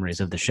good memories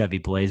of the Chevy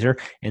Blazer,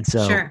 and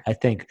so I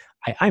think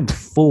I'm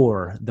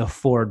for the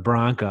Ford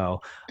Bronco.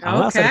 I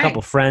also had a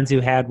couple friends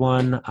who had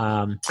one.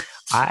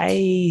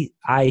 I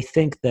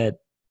think that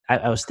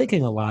I was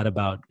thinking a lot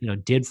about,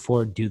 did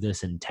Ford do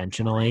this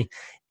intentionally?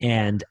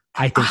 And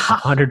I think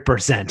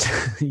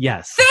 100%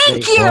 yes.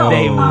 Thank you.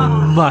 They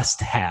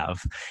must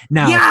have.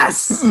 Now,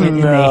 yes.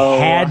 And they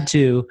had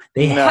to.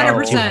 They had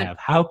 100%. to have.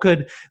 How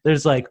could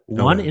there's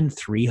 1 in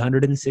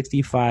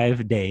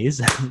 365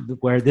 days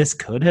where this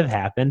could have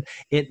happened?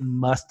 It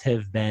must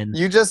have been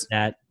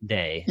that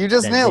day. You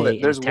just nailed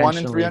it. There's 1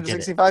 in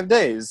 365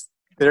 days.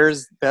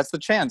 That's the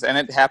chance, and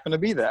it happened to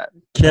be that.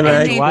 Can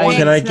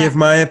I give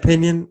my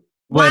opinion?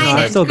 Wait, no,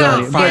 I'm still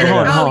going.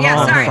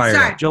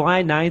 Sorry.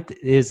 July 9th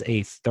is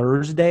a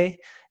Thursday.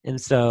 And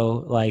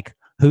so,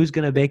 who's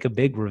going to make a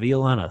big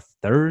reveal on a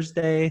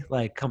Thursday?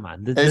 Come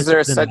on. Is there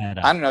a set,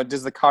 I don't know,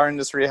 does the car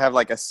industry have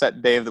a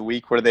set day of the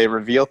week where they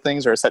reveal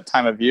things or a set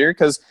time of year?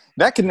 Because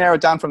that could narrow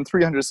it down from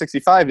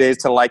 365 days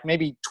to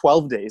maybe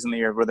 12 days in the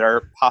year where there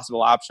are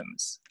possible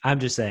options. I'm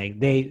just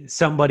saying,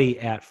 somebody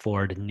at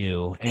Ford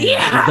knew, and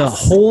the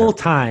whole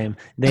time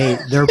their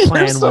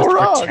plan was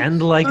to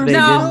pretend like they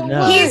didn't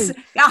know. He's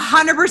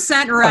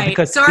 100% right.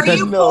 Because are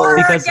you for or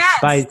against?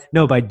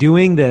 By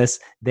doing this,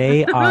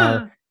 they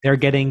are they're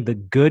getting the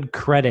good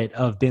credit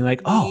of being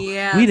like, oh,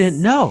 we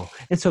didn't know.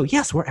 And so,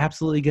 yes, we're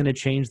absolutely going to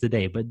change the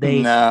day. But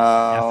they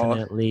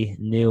definitely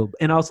knew.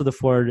 And also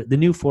the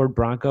new Ford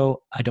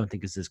Bronco, I don't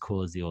think is as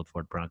cool as the old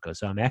Ford Bronco.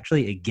 So I'm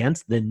actually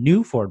against the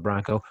new Ford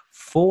Bronco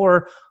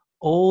for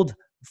old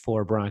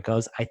Ford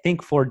Broncos. I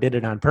think Ford did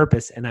it on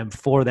purpose, and I'm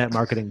for that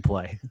marketing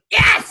play.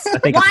 Yes! I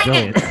think it's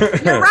brilliant.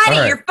 You're ready.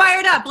 Right. You're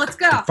fired up. Let's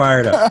go.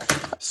 Fired up.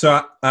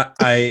 So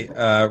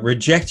I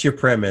reject your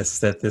premise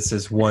that this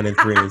is 1 in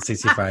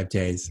 365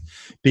 days,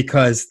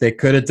 because they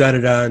could have done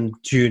it on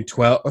June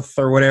 12th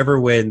or whatever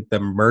when the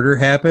murder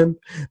happened.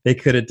 They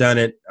could have done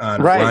it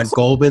on Ron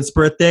Goldman's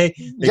birthday.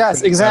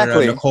 Yes,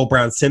 exactly. On Nicole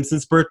Brown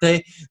Simpson's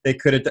birthday. They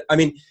could have. I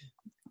mean,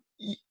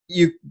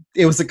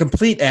 it was a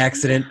complete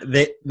accident.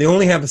 They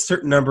only have a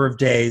certain number of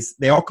days.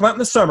 They all come out in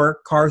the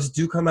summer. Cars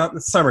do come out in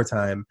the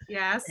summertime.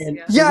 Yes. And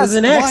it was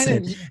an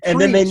accident.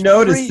 And then they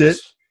noticed it.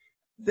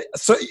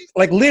 So,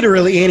 like,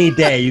 literally any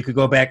day you could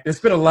go back. There's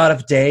been a lot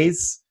of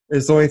days.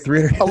 There's only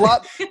 300. A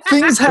lot.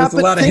 Things happen.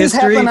 A lot of things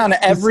history. happen on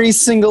every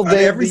single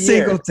day. Every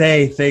single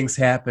day, things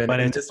happen.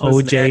 But it's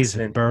OJ's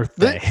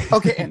birthday.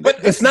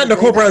 But it's not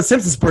Nicole Brown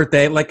Simpson's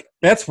birthday. Like,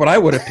 that's what I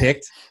would have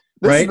picked.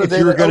 Right, if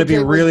you were going to be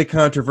really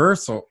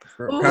controversial,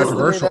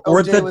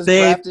 or the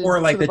day, or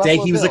like the day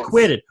he was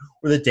acquitted,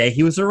 or the day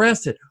he was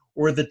arrested,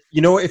 or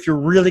if you're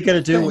really going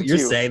to do what you're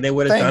saying, they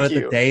would have done it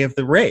the day of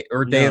the rape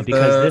or day of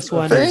because the. This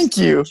one. Thank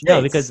you.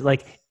 No, because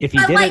like if he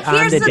did it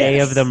on the day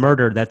of the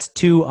murder, that's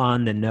too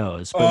on the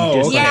nose.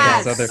 But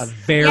a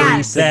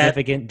very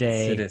significant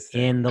day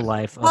in the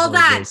life of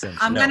O.J. Simpson.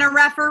 I'm going to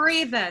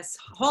referee this.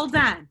 Hold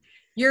on.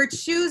 You're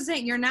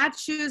not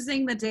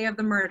choosing the day of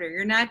the murder.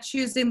 You're not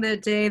choosing the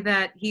day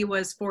that he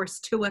was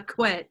forced to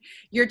acquit.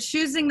 You're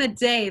choosing the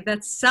day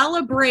that's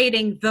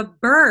celebrating the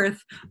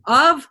birth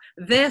of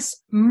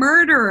this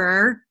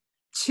murderer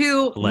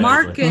to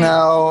market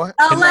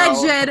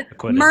alleged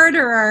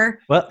murderer.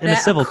 Well, in a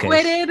civil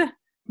case.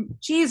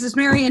 Jesus,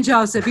 Mary and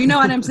Joseph, you know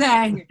what I'm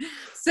saying.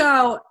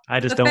 So I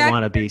just don't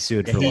want to be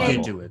sued for libel. He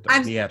did do it.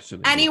 He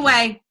absolutely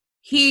anyway,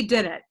 he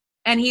did it.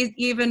 And he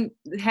even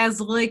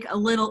has like a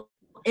little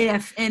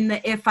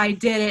if I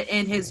did it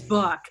in his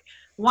book.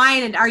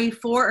 Why are you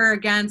for or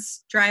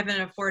against driving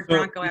a Ford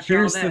Bronco after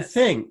all this? Here's the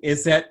thing,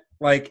 is that,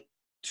 like,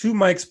 to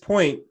Mike's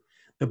point,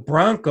 the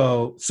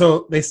Bronco,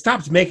 so they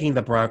stopped making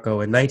the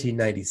Bronco in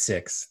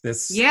 1996.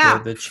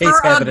 The chase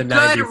happened in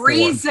 94. For a good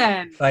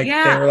reason.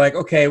 They were like,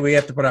 okay, we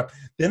have to put up.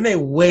 Then they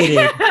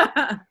waited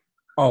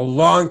a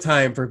long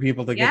time for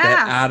people to get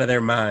that out of their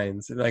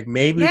minds. Like,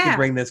 maybe we can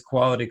bring this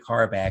quality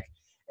car back.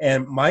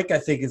 And Mike, I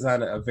think, is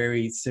on a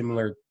very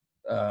similar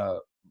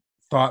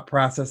thought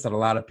process that a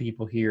lot of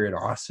people here in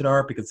Austin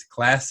are, because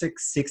classic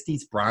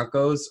 60s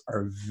Broncos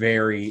are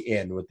very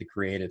in with the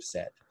creative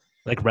set.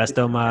 Like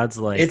resto mods,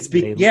 like it's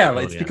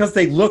because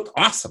they look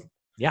awesome.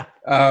 Yeah.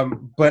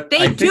 But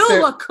they do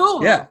look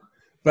cool. Yeah.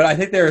 But I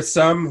think there are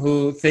some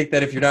who think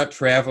that if you're not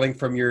traveling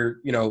from your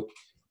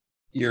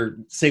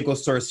single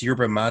source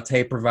yerba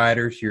mate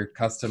providers, your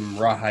custom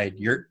rawhide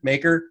yurt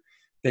maker,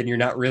 then you're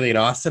not really an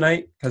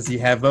Austinite, because you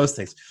have those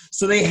things.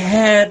 So they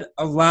had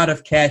a lot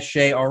of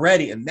cachet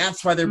already, and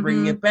that's why they're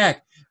bringing it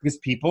back. Because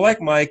people like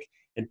Mike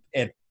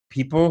and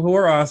people who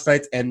are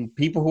Austinites and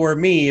people who are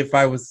me, if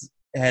I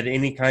had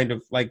any kind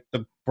of, like,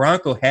 the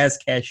Bronco has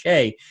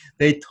cachet,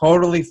 they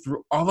totally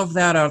threw all of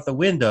that out the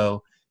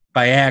window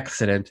by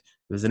accident.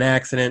 It was an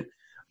accident.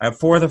 I'm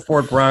for the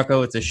Ford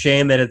Bronco. It's a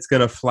shame that it's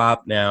going to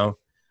flop now.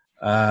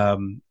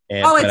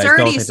 It's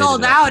already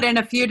sold out in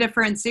a few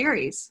different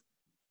series.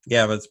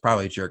 Yeah, but it's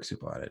probably jerks who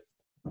bought it.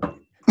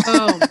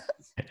 Oh.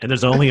 And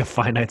there's only a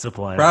finite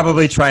supply.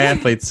 Probably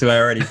triathletes who I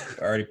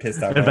already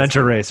pissed off.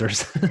 Adventure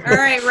racers. All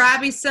right,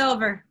 Robbie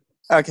Silver.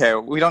 Okay,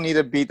 we don't need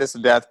to beat this to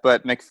death,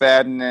 but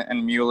McFadden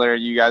and Mueller,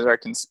 you guys are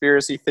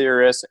conspiracy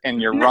theorists,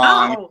 and you're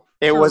wrong.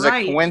 It was a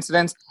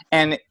coincidence.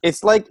 And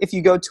it's like if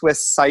you go to a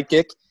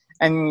psychic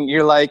and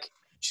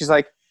she's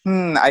like,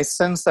 I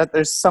sense that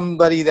there's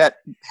somebody that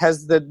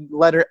has the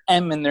letter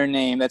M in their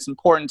name that's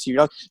important to you.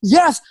 You're like,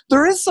 yes,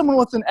 there is someone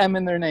with an M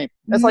in their name.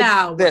 That's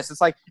like this.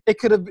 It's like, it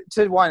could have,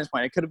 to Wine's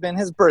point, it could have been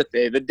his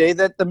birthday, the day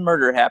that the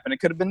murder happened.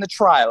 It could have been the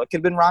trial. It could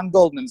have been Ron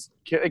Goldman's.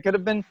 It could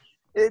have been,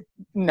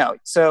 no.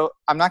 So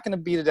I'm not going to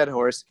beat a dead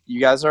horse.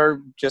 You guys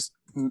are just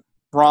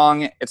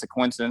wrong. It's a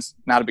coincidence.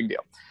 Not a big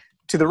deal.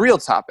 To the real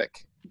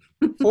topic,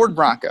 Ford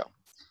Bronco.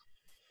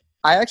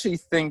 I actually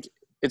think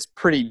it's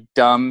pretty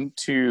dumb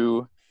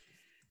to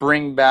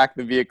bring back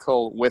the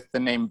vehicle with the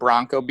name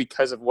Bronco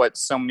because of what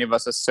so many of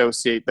us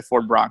associate the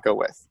Ford Bronco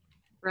with.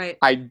 Right.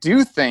 I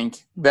do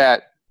think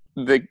that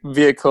the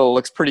vehicle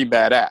looks pretty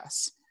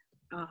badass.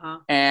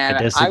 And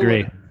I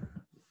disagree.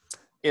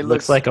 It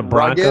looks like a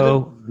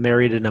Bronco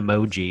married an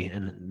emoji,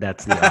 and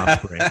that's the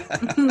offspring.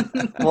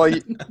 Well,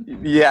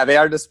 yeah, they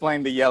are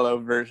displaying the yellow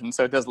version,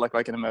 so it does look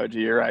like an emoji.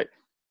 You're right.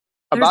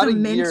 About a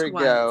year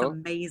ago,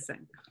 it's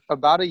amazing.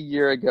 About a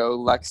year ago,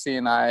 Lexi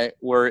and I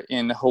were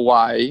in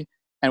Hawaii,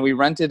 and we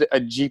rented a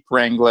Jeep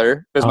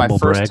Wrangler. It was my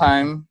first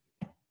time.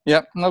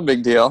 Yep, no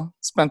big deal.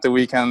 Spent the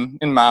weekend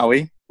in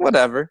Maui,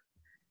 whatever.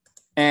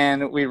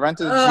 And we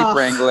rented a Jeep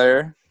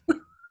Wrangler.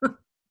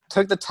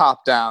 took the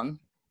top down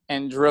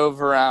and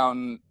drove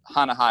around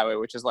Hana Highway,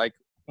 which is like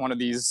one of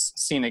these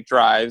scenic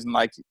drives, and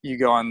like you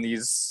go on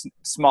these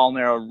small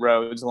narrow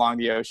roads along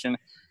the ocean,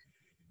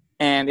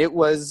 and it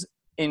was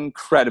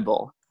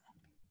incredible.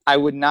 I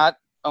would not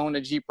own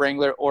a Jeep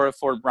Wrangler or a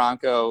Ford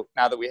Bronco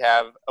now that we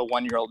have a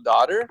 1-year-old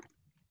daughter,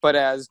 but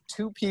as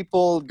two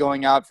people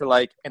going out for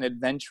like an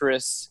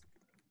adventurous,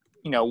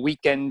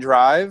 weekend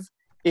drive,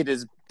 it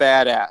is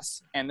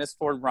badass. And this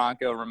Ford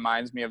Bronco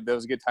reminds me of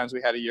those good times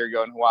we had a year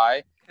ago in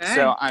Hawaii. Okay.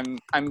 So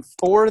I'm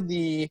for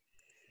the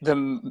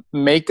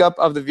makeup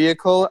of the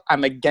vehicle.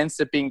 I'm against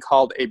it being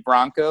called a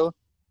Bronco.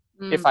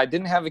 If I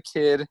didn't have a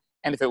kid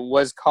and if it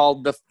was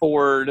called the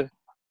Ford,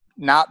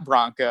 not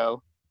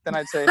Bronco, then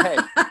I'd say, hey,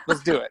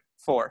 let's do it.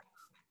 4.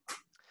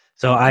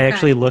 So I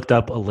actually looked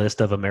up a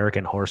list of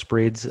American horse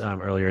breeds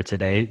earlier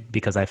today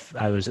because I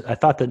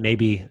thought that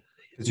maybe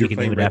you can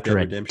name it after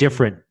a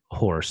different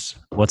horse.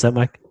 What's that,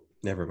 Mike?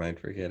 Never mind,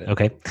 forget it.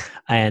 Okay,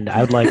 and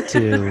I would like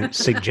to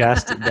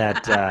suggest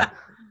that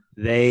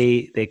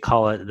they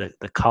call it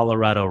the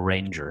Colorado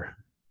Ranger,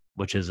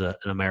 which is an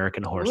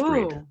American horse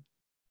breed.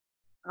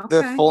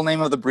 Okay. The full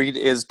name of the breed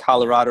is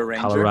Colorado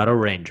Ranger. Colorado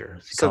Ranger.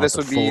 So this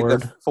would be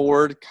the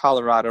Ford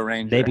Colorado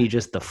Ranger. Maybe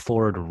just the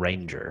Ford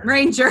Ranger.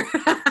 Ranger.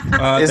 They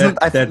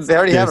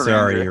already have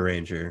a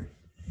Ranger.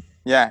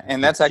 Yeah,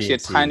 and that's actually a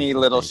tiny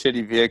little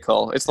shitty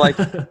vehicle. It's like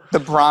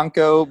the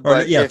Bronco,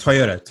 but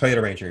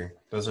Toyota Ranger.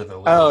 Those are the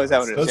is that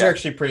what it is? Those are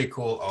actually pretty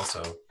cool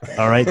also.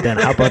 All right, then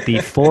how about the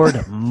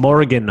Ford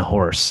Morgan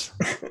horse?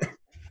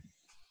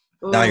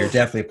 Now you're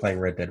definitely playing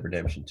Red Dead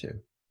Redemption 2.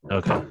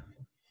 Okay.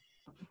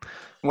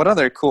 What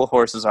other cool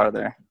horses are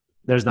there?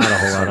 There's not a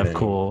whole lot of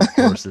cool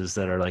horses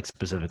that are like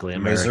specifically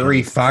American.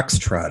 Missouri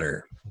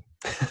Foxtrotter.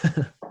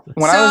 I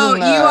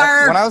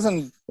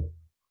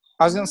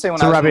was going to say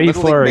when I was in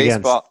Little League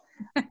Baseball,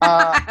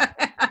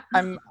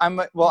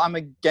 I'm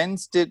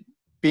against it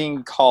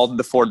being called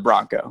the Ford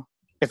Bronco,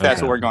 if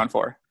that's what we're going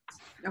for.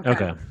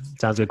 Okay.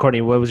 Sounds good.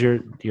 Courtney, what was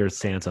your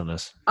stance on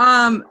this?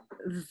 I'm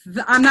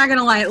not going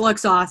to lie. It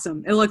looks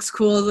awesome. It looks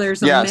cool.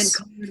 There's a mint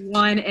colored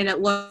one and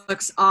it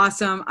looks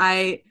awesome.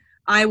 I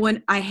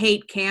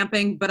hate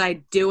camping, but I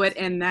do it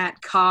in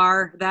that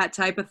car, that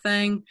type of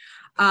thing.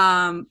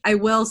 I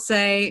will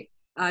say,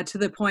 to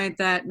the point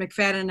that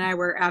McFadden and I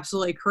were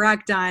absolutely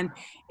correct on,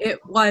 it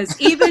was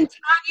even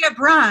Tanya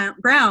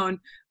Brown,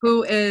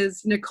 who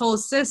is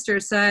Nicole's sister,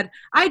 said,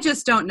 I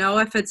just don't know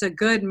if it's a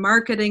good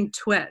marketing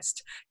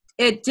twist.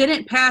 It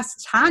didn't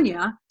pass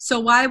Tanya, so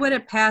why would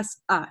it pass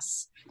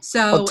us?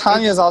 So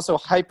Tanya is also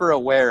hyper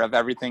aware of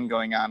everything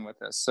going on with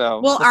this.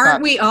 So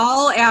aren't we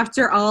all,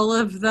 after all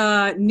of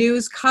the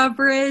news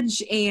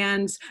coverage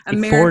and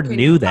American Ford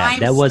knew that.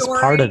 That was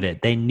part of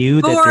it. They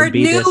knew that there'd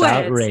be this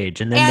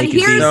outrage, and then they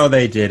could be. No,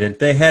 they didn't.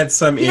 They had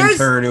some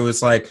intern who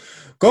was like,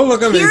 "Go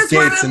look at these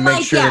dates and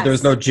make sure that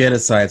there's no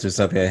genocides or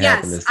something that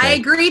happened this day." I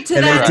agree to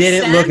that. And they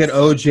didn't look at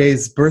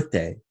OJ's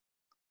birthday.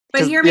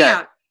 But hear me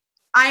out.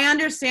 I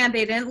understand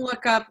they didn't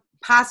look up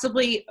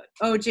possibly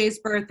OJ's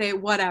birthday,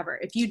 whatever.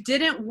 If you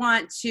didn't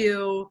want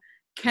to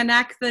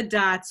connect the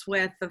dots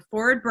with the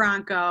Ford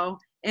Bronco,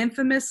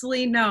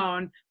 infamously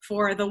known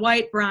for the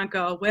white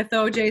Bronco with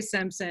OJ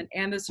Simpson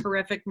and this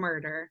horrific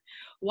murder,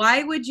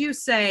 why would you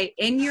say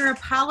in your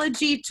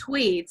apology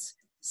tweets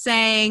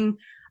saying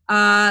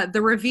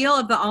the reveal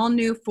of the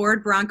all-new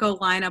Ford Bronco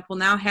lineup will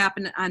now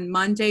happen on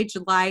Monday,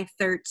 July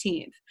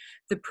 13th?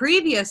 The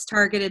previous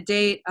targeted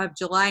date of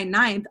July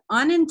 9th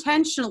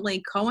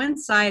unintentionally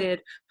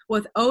coincided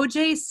with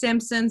O.J.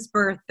 Simpson's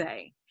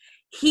birthday.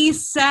 He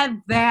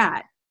said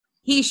that.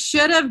 He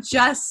should have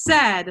just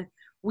said,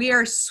 we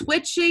are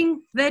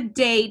switching the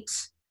date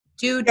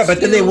due to but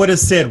then they would have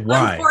said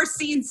why.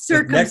 Unforeseen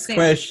circumstances. The next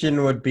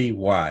question would be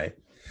why.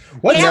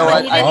 But you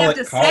didn't have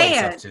to say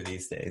it. To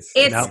these days.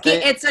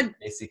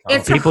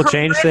 People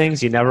change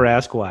things. You never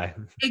ask why.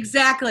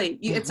 Exactly.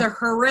 It's a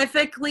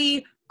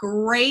horrifically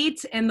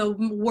great and the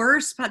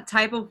worst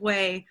type of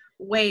way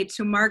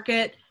to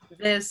market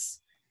this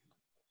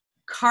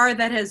car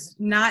that has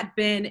not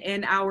been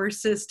in our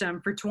system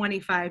for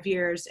 25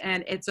 years,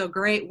 and it's a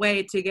great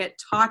way to get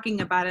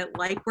talking about it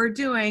like we're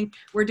doing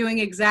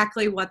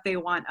exactly what they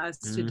want us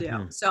to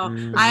do. So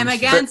I'm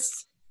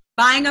against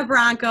buying a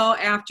Bronco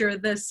after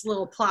this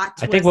little plot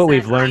twist. I think what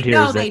we've learned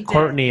here is that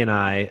Courtney and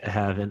I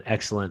have an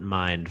excellent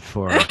mind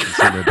for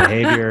consumer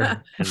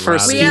behavior and for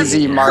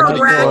easy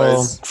marketing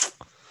goals.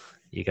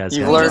 You guys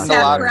You've learned a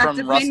lot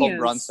from Russell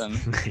Brunson.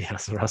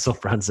 Yes, Russell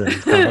Brunson.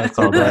 That's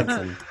all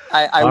Brunson.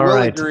 I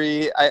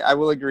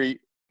will agree.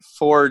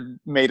 Ford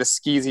made a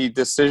skeezy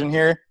decision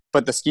here,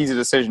 but the skeezy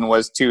decision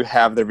was to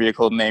have their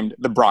vehicle named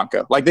the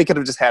Bronco. Like they could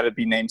have just had it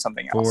be named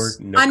something else.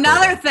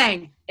 Another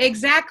thing.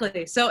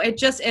 Exactly. So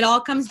it all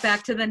comes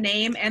back to the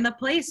name and the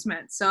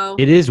placement. So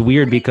it is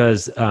weird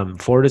because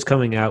Ford is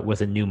coming out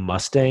with a new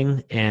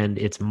Mustang, and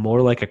it's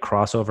more like a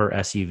crossover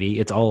SUV.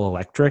 It's all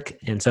electric,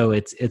 and so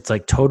it's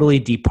like totally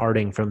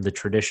departing from the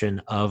tradition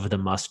of the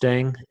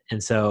Mustang.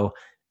 And so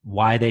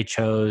why they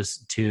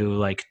chose to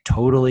like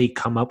totally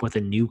come up with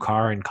a new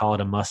car and call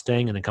it a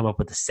Mustang, and then come up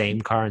with the same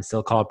car and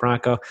still call it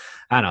Bronco.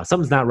 I don't know.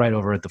 Something's not right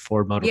over at the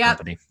Ford Motor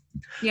Company.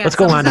 Yeah, let's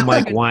go on to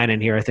Mike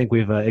Wine here. I think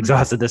we've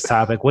exhausted this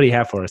topic. What do you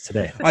have for us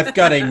today? I've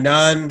got a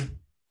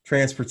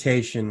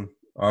non-transportation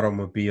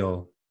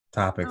automobile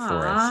topic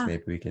for us.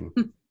 Maybe we can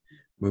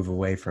move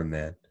away from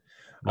that.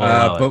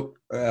 But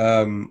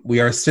we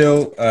are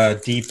still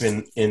deep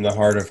in the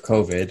heart of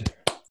COVID.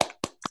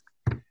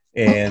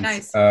 And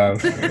nice.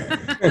 What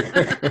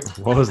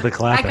was the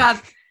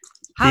clapping?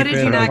 How did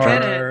you not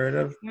get it?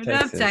 Of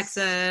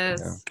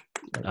Texas.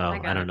 Yeah.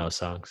 I don't know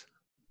songs.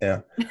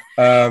 Yeah.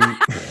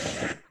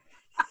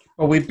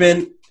 Well, we've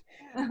been,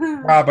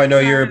 Rob, I know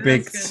you're a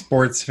big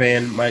sports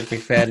fan. Mike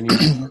McFadden,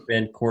 you've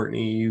been.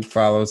 Courtney, you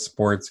follow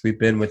sports. We've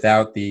been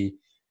without the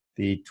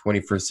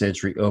 21st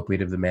century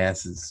opiate of the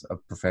masses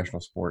of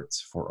professional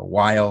sports for a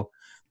while.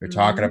 They're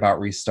talking about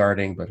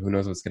restarting, but who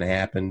knows what's going to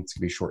happen. It's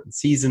going to be shortened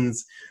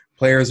seasons.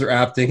 Players are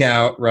opting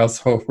out.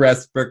 Russell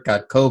Westbrook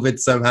got COVID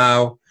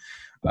somehow.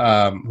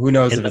 Who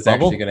knows if it's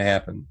actually going to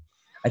happen.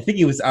 I think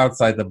he was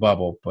outside the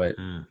bubble, but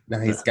now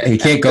he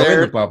can't go in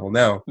the bubble.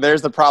 No,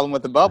 there's the problem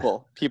with the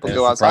bubble. People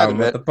go outside of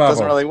it. It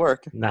doesn't really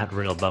work. Not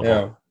real bubble.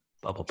 Yeah.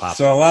 Bubble pop.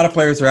 So a lot of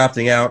players are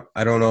opting out.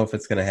 I don't know if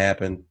it's going to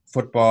happen.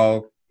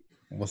 Football,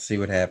 we'll see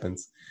what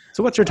happens.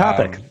 So what's your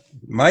topic?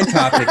 My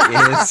topic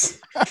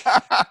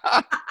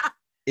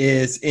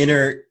is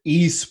inner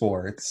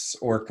esports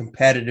or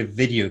competitive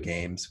video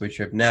games, which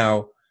have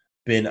now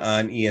been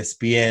on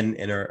ESPN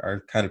and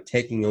are kind of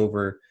taking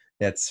over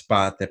that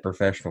spot that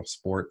professional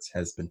sports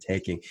has been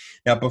taking.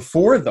 Now,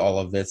 before all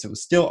of this, it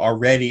was still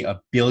already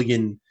a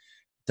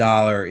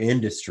billion-dollar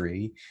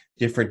industry,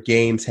 different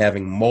games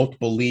having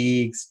multiple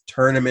leagues,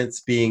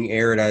 tournaments being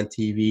aired on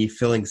TV,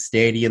 filling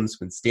stadiums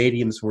when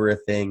stadiums were a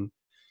thing.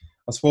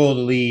 I'll spoil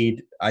the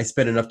lead. I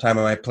spent enough time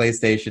on my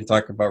PlayStation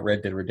talking about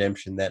Red Dead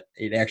Redemption that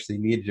it actually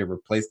needed a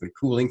replacement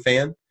cooling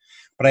fan.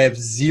 But I have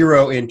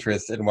zero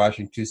interest in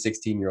watching two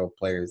 16-year-old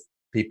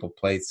people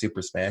play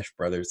Super Smash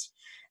Brothers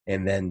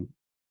and then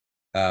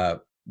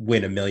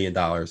win $1 million,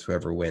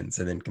 whoever wins,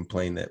 and then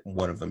complain that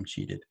one of them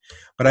cheated.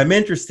 But I'm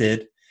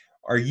interested,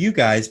 are you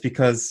guys,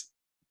 because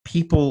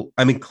people,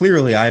 I mean,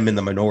 clearly I'm in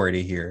the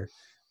minority here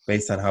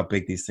based on how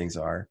big these things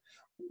are.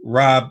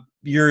 Rob,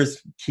 you're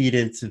as keyed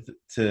into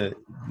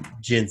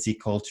Gen Z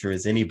culture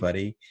as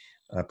anybody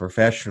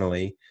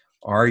professionally.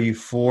 Are you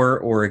for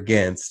or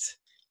against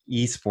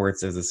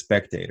esports as a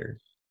spectator?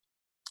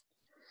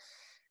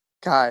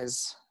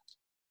 Guys,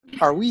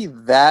 are we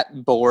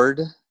that bored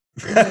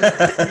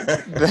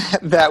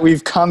that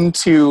we've come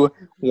to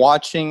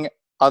watching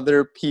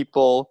other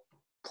people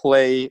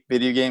play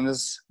video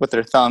games with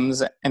their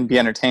thumbs and be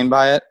entertained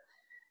by it?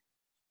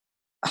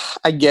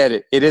 I get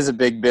it. It is a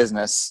big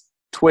business.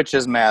 Twitch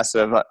is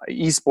massive.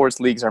 Esports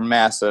leagues are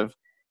massive.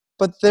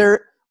 But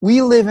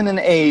we live in an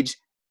age,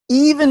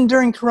 even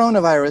during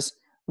coronavirus,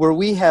 where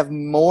we have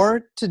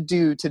more to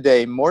do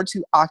today, more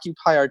to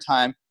occupy our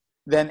time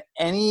than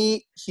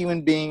any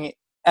human being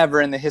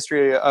ever in the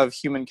history of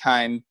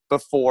humankind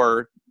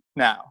before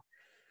now.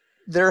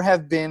 There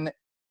have been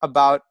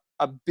about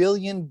 1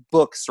 billion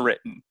books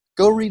written.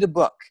 Go read a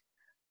book.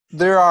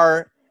 There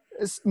are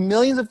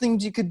millions of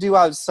things you could do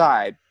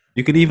outside.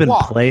 You could even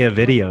play a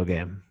video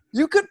game.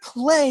 You could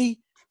play.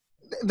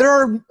 There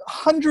are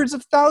hundreds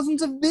of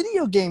thousands of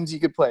video games you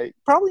could play.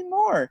 Probably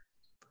more.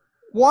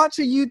 Watch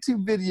a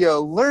YouTube video.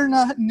 Learn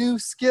a new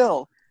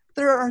skill.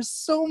 There are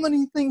so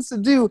many things to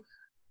do.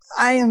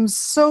 I am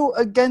so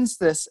against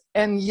this,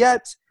 and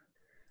yet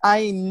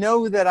I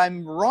know that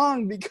I'm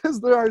wrong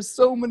because there are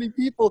so many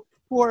people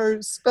who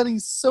are spending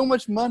so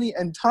much money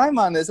and time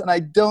on this, and I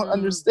don't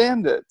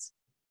understand it.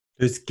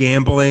 There's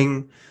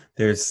gambling.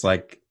 There's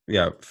like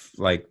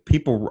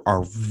people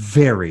are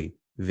very,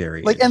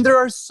 very and there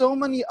are so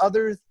many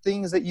other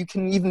things that you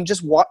can even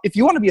just watch. If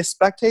you want to be a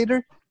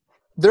spectator,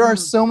 there are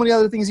so many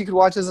other things you could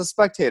watch as a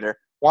spectator.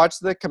 Watch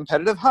the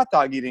competitive hot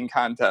dog eating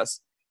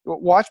contest.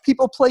 Watch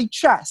people play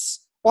chess.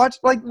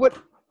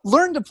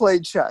 Learn to play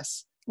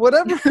chess,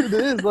 whatever it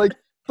is.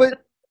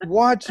 But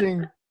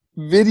watching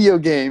video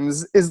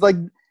games is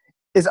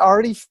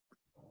already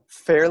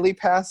fairly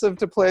passive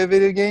to play a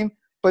video game,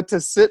 but to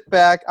sit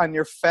back on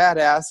your fat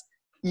ass,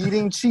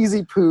 eating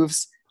cheesy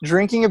poofs,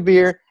 drinking a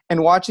beer,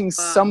 and watching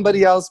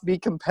somebody else be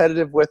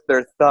competitive with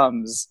their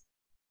thumbs.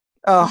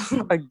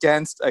 Oh,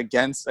 against. How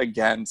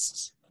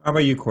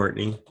about you,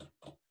 Courtney?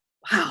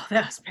 Wow,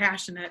 that was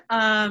passionate.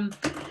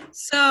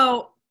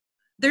 So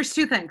there's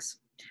two things.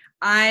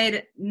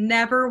 I'd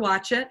never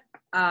watch it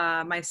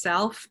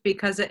myself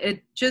because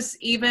it just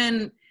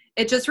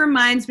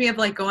reminds me of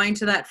like going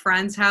to that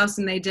friend's house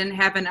and they didn't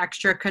have an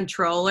extra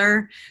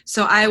controller.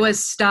 So I was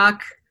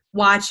stuck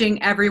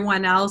watching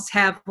everyone else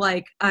have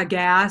like a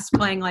gas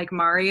playing like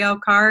Mario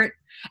Kart.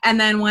 And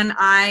then when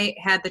I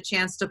had the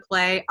chance to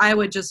play, I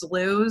would just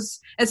lose,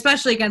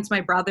 especially against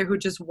my brother who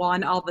just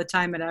won all the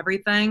time at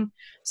everything.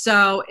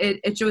 So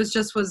it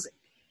was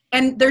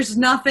And there's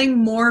nothing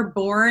more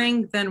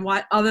boring than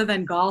other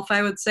than golf,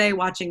 I would say,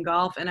 watching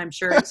golf. And I'm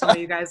sure some of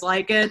you guys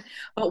like it,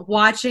 but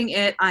watching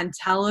it on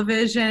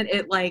television,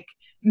 it like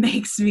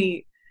makes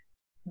me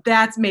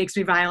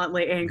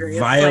violently angry.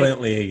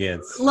 Violently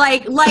against.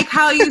 Like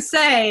how you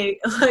say,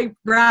 like,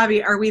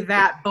 Robbie, are we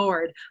that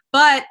bored?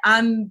 But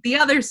on the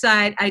other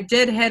side, I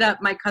did hit up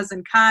my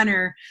cousin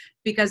Connor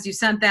because you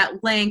sent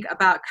that link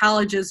about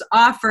colleges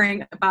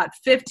offering about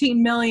 $15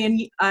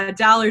 million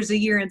a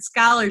year in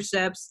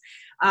scholarships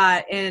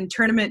in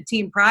tournament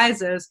team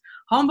prizes.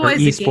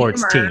 Homeboy's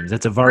esports a gamer. teams.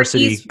 It's a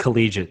varsity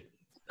collegiate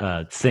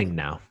thing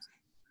now.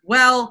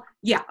 Well,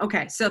 yeah.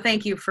 Okay. So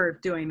thank you for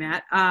doing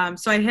that.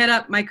 So I hit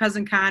up my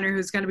cousin Connor,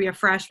 who's going to be a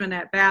freshman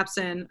at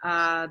Babson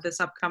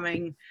this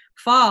upcoming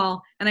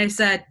fall. And I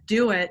said,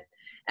 do it.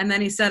 And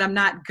then he said, I'm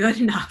not good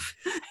enough.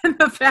 And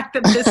the fact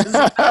that this is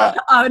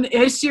an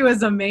issue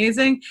is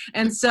amazing.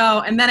 And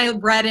then I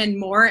read in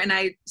more and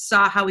I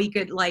saw how he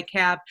could like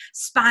have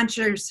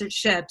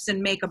sponsorships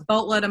and make a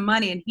boatload of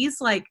money. And he's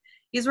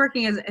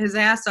working his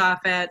ass off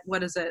at,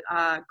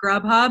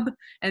 Grubhub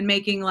and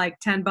making like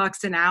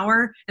 $10 an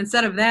hour.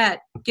 Instead of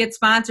that, get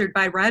sponsored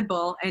by Red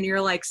Bull and you're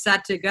like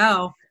set to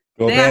go.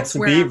 Go back to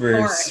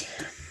Beavers.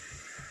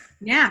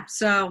 Yeah.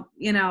 So,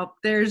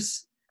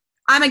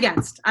 I'm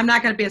against. I'm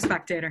not going to be a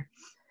spectator.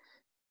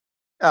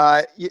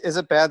 Is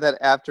it bad that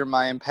after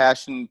my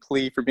impassioned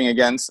plea for being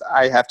against,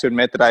 I have to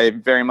admit that I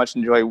very much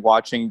enjoy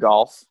watching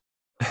golf?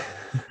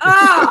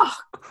 Oh,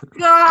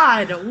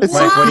 God. It's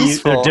what? so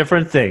peaceful. They're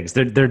different things.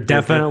 They're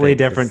definitely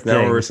different things.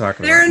 That's what we're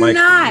talking They're about. Mike,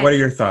 not. what are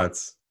your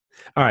thoughts?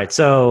 All right,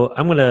 so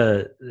I'm going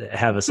to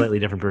have a slightly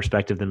different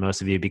perspective than most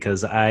of you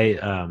because I,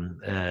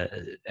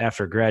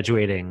 after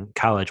graduating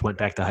college, went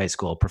back to high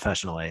school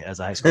professionally as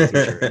a high school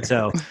teacher. And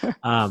so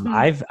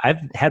I've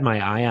had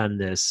my eye on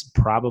this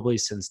probably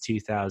since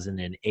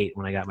 2008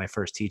 when I got my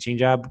first teaching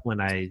job.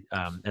 When I,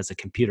 as a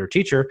computer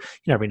teacher,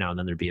 every now and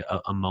then there'd be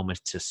a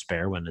moment to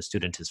spare when the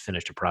student has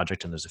finished a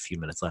project and there's a few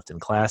minutes left in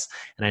class.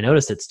 And I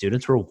noticed that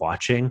students were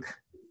watching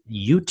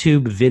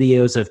YouTube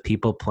videos of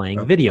people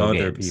playing video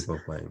games.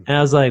 And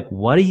I was like,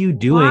 what are you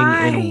doing?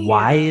 Why? And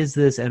why is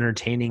this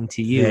entertaining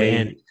to you?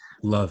 They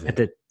love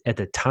it. At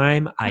the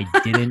time, I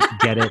didn't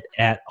get it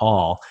at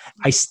all.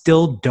 I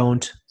still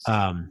don't,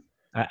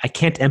 I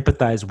can't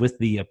empathize with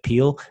the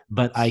appeal,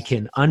 but I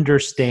can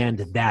understand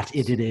that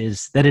it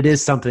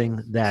is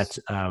something that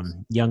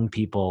young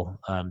people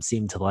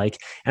seem to like.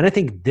 And I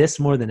think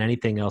this, more than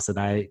anything else that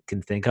I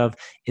can think of,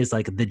 is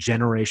like the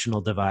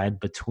generational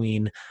divide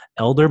between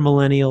elder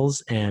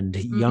millennials and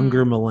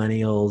younger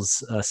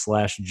millennials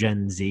 /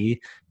 Gen Z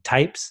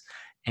types.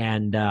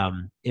 And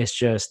it's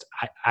just,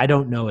 I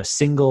don't know a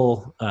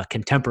single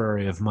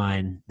contemporary of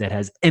mine that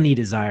has any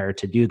desire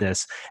to do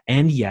this.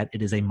 And yet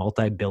it is a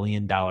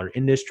multi-billion-dollar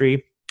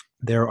industry.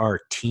 There are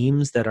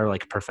teams that are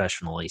like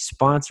professionally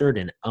sponsored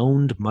and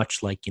owned,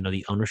 much like,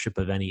 the ownership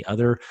of any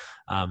other,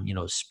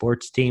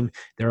 sports team.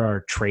 There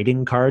are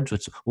trading cards,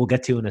 which we'll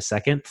get to in a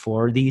second,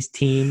 for these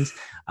teams.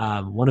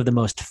 One of the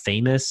most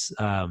famous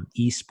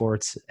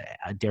esports,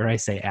 dare I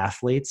say,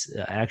 athletes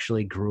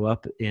actually grew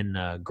up in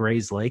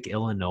Grays Lake,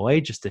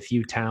 Illinois, just a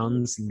few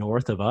towns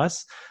north of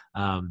us.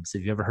 So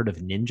have you ever heard of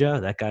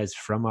Ninja? That guy's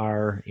from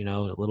our,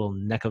 little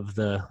neck of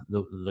the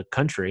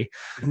country.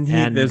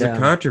 And there's a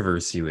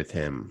controversy with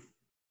him.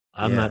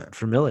 I'm not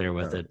familiar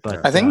with it,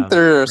 but I think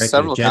there are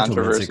several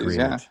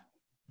controversies.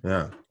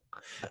 Yeah.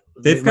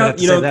 They've got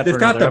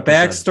the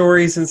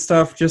backstories and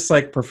stuff, just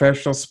like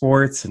professional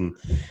sports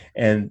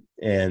and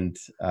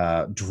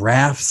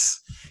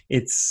drafts.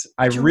 It's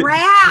a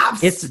real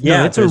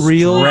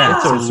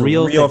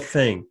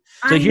thing.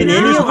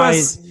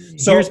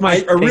 So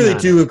I really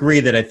do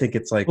agree that I think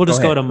it's like. We'll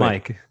just go to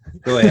Mike.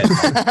 Go ahead.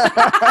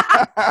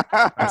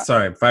 I'm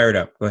sorry, I'm fired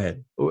up. Go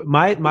ahead.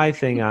 My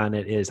thing on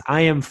it is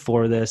I am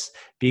for this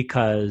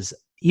because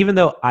even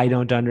though I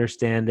don't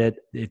understand it,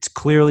 it's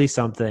clearly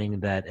something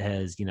that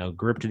has,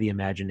 gripped the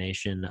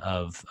imagination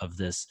of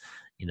this,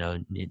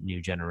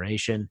 new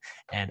generation.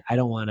 And I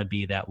don't want to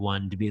be that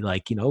one to be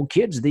like,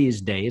 kids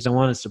these days. I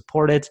want to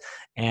support it.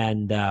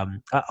 And I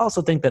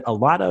also think that a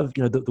lot of,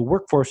 the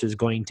workforce is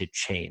going to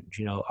change.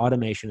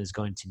 Automation is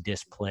going to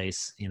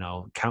displace,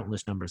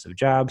 countless numbers of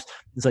jobs.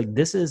 It's like,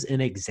 this is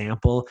an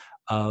example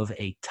of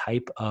a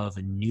type of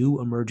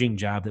new emerging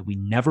job that we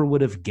never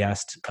would have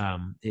guessed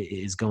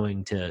is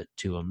going to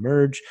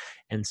emerge.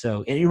 And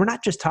so, and we're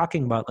not just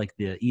talking about like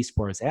the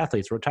esports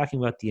athletes, we're talking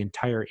about the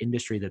entire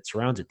industry that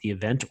surrounds it, the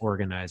event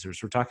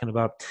organizers. We're talking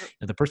about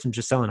the person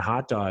just selling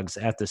hot dogs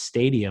at the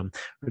stadium.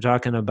 We're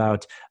talking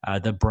about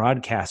the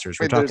broadcasters.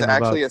 Wait, there's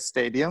actually a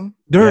stadium?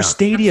 There are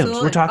stadiums.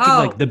 Absolutely. We're talking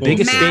like the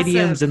biggest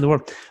stadiums in the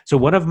world. So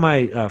one of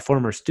my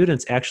former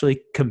students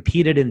actually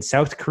competed in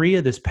South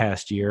Korea this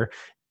past year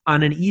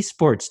on an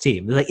esports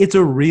team. Like, it's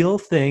a real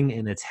thing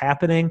and it's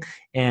happening.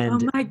 And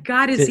oh my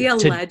God, is he a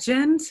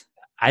legend?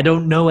 I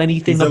don't know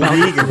anything about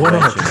it.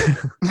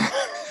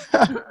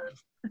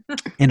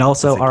 And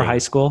also our high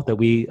school that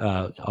we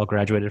all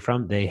graduated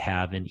from, they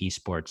have an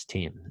esports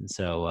team. And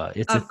so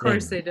it's of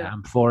course they do.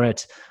 I'm for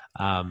it.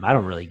 I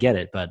don't really get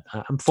it, but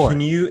I'm for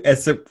Can it. you,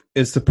 as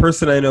the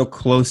person I know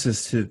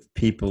closest to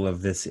people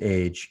of this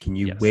age, can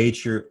you Yes.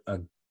 wager a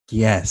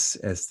guess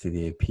as to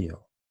the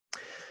appeal?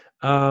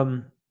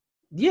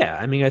 Yeah,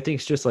 I mean, I think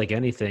it's just like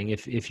anything.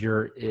 If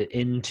you're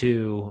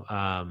into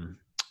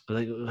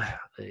like,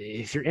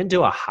 if you're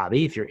into a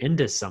hobby, if you're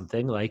into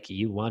something, like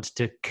you want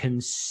to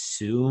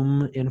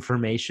consume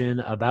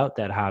information about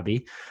that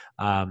hobby,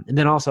 and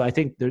then also I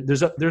think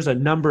there's a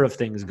number of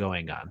things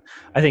going on.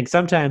 I think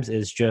sometimes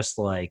it's just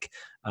like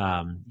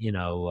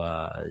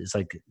it's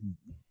like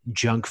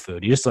junk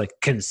food. You're just like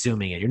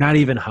consuming it. You're not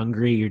even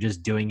hungry. You're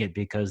just doing it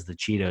because the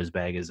Cheetos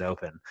bag is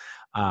open.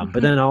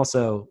 But then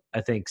also,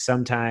 I think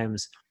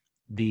sometimes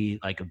the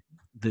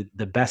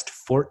best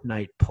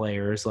Fortnite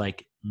players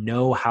like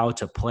know how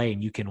to play,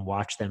 and you can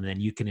watch them, and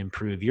then you can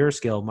improve your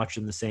skill much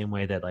in the same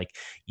way that like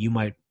you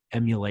might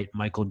emulate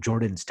Michael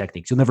Jordan's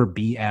techniques. You'll never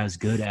be as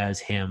good as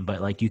him, but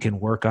like you can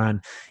work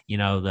on,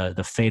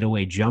 the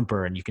fadeaway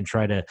jumper, and you can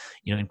try to,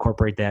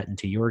 incorporate that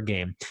into your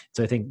game.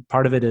 So I think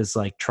part of it is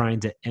like trying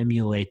to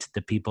emulate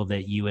the people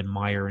that you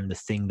admire and the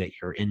thing that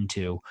you're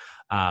into.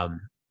 And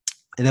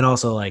then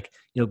also like,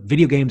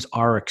 video games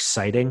are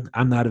exciting.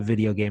 I'm not a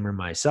video gamer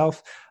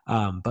myself.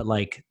 But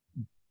like,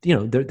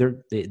 there's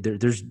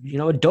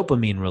a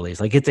dopamine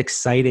release. Like it's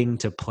exciting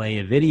to play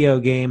a video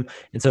game,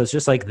 and so it's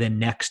just like the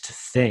next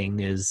thing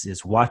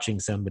is watching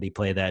somebody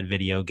play that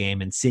video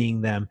game and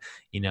seeing them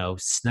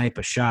snipe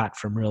a shot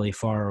from really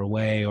far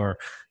away, or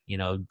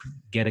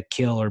get a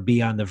kill, or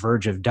be on the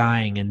verge of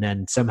dying and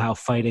then somehow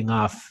fighting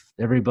off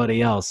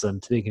everybody else.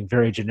 I'm speaking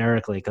very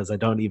generically because I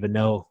don't even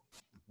know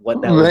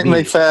what that would be.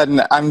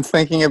 McFadden, I'm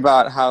thinking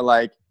about how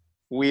like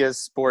we as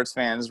sports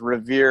fans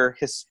revere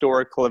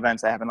historical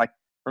events that happen. Like,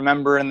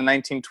 remember in the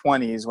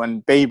 1920s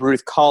when Babe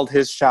Ruth called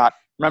his shot?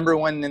 Remember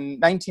when in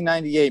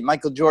 1998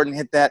 Michael Jordan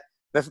hit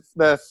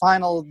the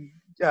final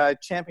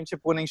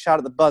championship-winning shot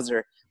at the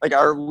buzzer? Like,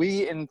 are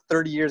we in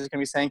 30 years going to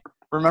be saying,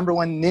 remember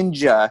when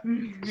Ninja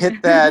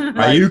hit that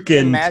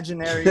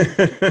imaginary?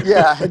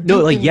 Yeah. No,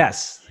 like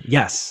yes.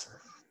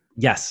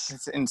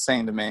 It's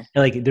insane to me.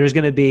 Like there's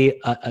going to be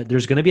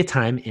a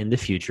time in the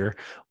future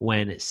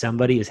when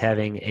somebody is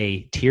having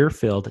a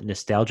tear-filled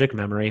nostalgic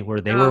memory where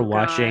they were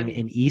watching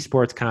an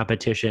esports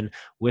competition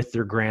with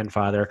their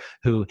grandfather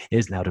who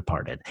is now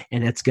departed,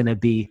 and it's going to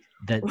be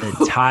the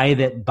tie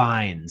that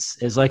binds.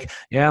 Is like,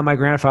 yeah, my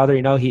grandfather,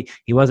 he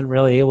wasn't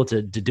really able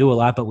to do a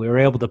lot, but we were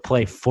able to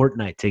play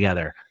Fortnite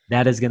together.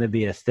 That is going to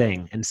be a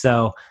thing. And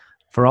so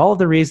for all of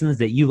the reasons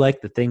that you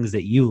like the things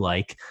that you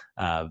like,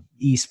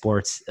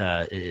 esports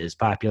is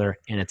popular,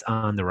 and it's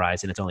on the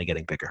rise, and it's only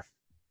getting bigger.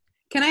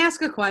 Can I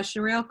ask a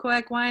question real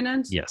quick,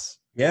 Winans? Yes.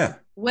 Yeah.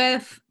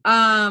 With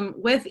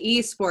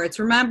esports,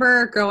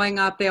 remember growing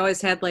up, they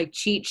always had like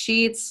cheat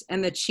sheets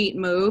and the cheat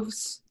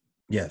moves?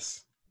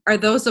 Yes. Are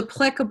those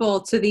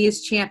applicable to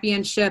these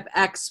championship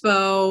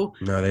expo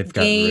No, they've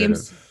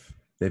games?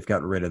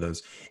 gotten rid of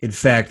those. In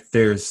fact,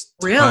 there's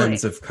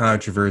tons of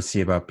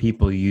controversy about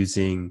people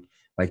using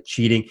like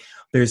cheating.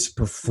 There's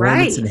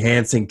performance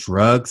enhancing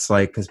drugs,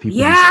 like because people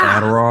use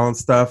Adderall and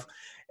stuff,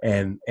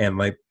 and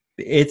like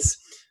it's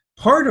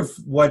part of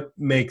what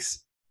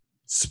makes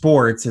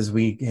sports, as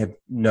we have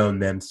known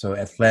them, so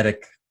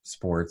athletic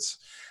sports,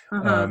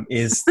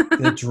 is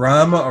the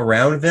drama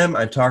around them.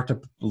 I talked a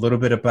little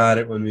bit about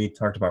it when we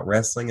talked about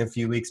wrestling a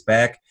few weeks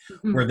back,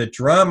 where the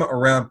drama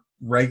around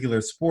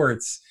regular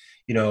sports,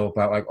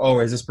 about like, oh,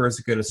 is this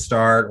person going to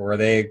start, or are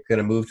they going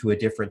to move to a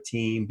different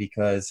team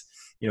because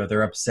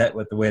they're upset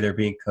with the way they're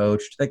being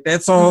coached? Like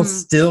that's all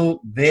still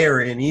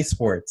there in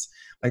esports.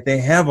 Like they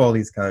have all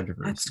these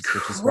controversies,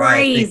 which is why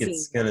I think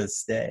it's going to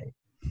stay.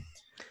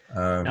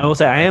 I will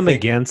say I am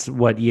against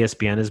what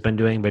ESPN has been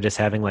doing by just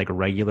having like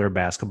regular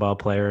basketball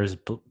players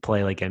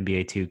play like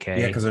NBA 2K.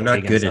 Yeah, because they're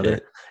not good at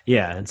it.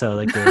 Yeah, and so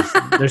like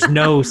there's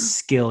no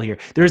skill here.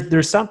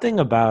 There's something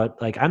about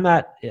like I'm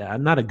not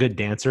a good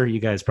dancer. You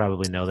guys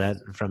probably know that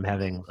from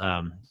having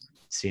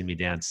seen me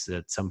dance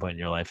at some point in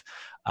your life.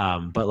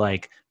 But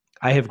like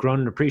I have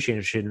grown an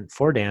appreciation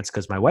for dance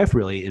because my wife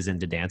really is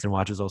into dance and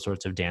watches all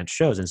sorts of dance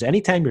shows. And so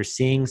anytime you're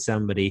seeing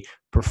somebody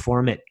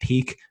perform at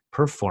peak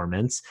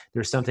performance,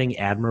 there's something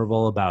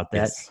admirable about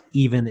that,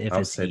 even if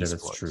it's esports. That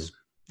it's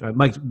true.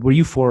 Mike, were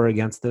you for or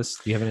against this?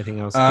 Do you have anything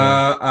else?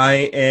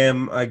 I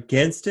am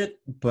against it,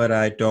 but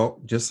I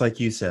don't, just like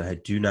you said, I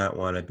do not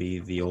want to be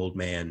the old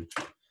man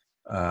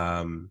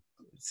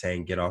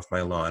saying, get off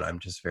my lawn. I'm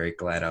just very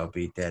glad I'll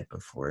be dead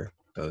before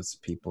those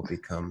people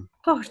become...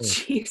 Oh,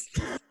 jeez.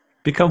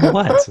 Become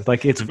what?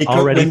 Like it's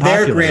already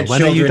popular.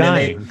 When are you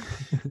dying?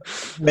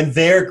 When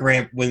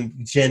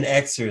Gen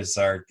Xers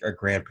are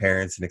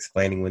grandparents and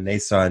explaining when they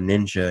saw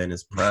Ninja in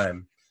his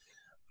prime,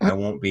 I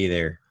won't be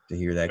there to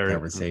hear that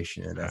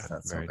conversation, and that's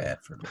not so bad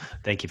for me.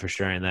 Thank you for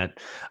sharing that.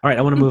 All right,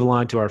 I want to move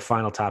along to our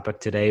final topic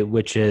today,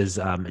 which is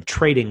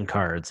trading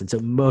cards. And so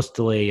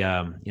mostly,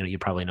 you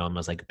probably know them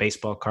as like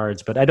baseball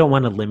cards, but I don't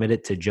want to limit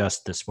it to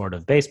just the sport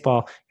of baseball.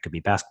 It could be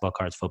basketball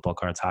cards, football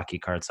cards, hockey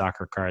cards,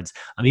 soccer cards,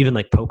 even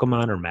like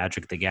Pokemon or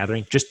Magic the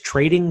Gathering. Just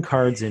trading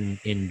cards in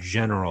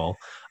general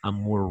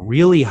were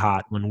really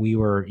hot when we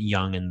were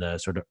young in the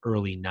sort of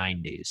early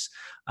 90s,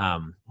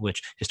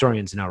 which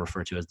historians now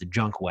refer to as the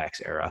junk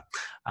wax era.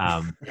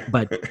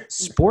 But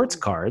sports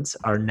cards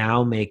are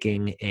now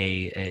making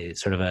a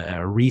sort of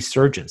a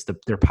resurgence.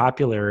 Their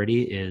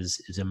popularity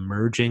is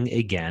emerging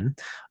again.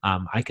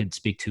 I could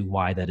speak to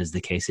why that is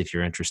the case if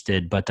you're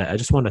interested, but I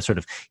just want to sort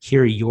of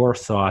hear your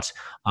thoughts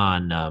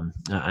on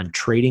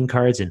trading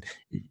cards. And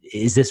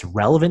is this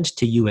relevant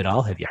to you at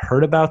all? Have you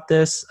heard about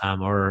this,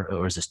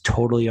 or is this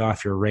totally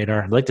off your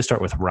radar? I'd like to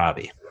start with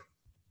Robbie.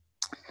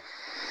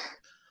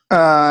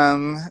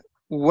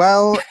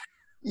 Well,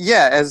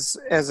 yeah,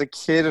 as a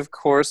kid, of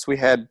course, we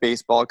had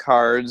baseball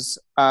cards.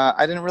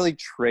 I didn't really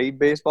trade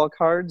baseball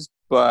cards,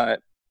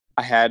 but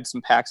I had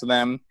some packs of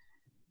them.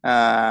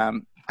 I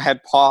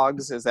had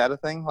Pogs. Is that a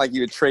thing? Like,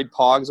 you would trade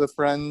Pogs with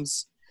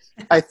friends?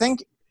 I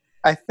think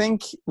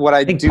what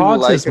I do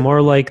Pogs like is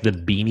more like the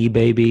Beanie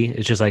Baby.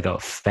 It's just like a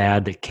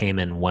fad that came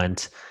and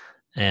went.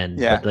 And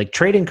Yeah. But like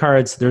trading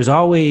cards, there's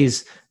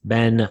always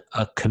been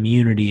a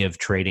community of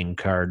trading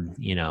card,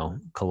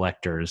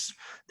 collectors.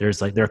 There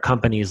are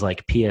companies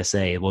like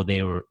PSA. Well,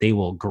 they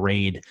will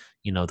grade,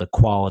 the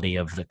quality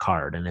of the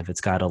card, and if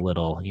it's got a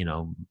little,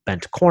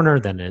 bent corner,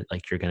 then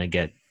you're going to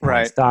get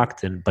Right.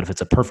 stocked. But if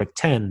it's a perfect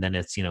 10, then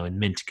it's in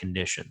mint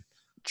condition.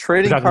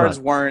 Trading cards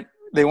weren't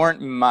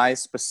my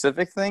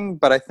specific thing,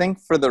 but I think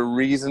for the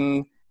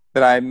reason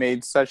that I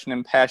made such an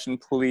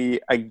impassioned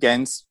plea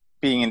against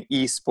being an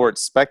esports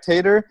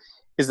spectator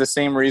is the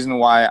same reason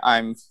why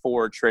I'm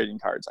for trading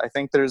cards. I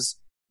think there's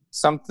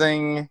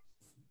something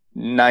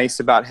nice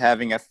about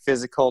having a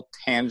physical,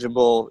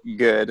 tangible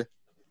good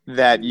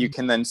that you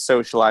can then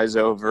socialize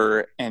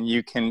over, and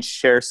you can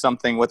share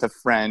something with a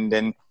friend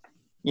and,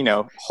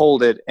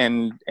 hold it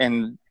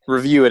and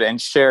review it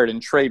and share it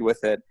and trade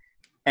with it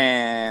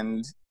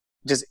and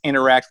just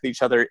interact with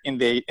each other in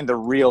the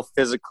real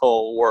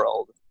physical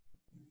world,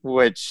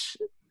 which,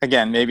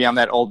 again, maybe I'm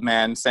that old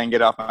man saying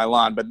get off my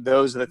lawn, but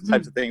those are the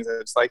types of things that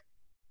it's like,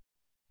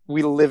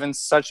 we live in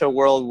such a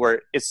world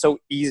where it's so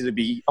easy to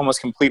be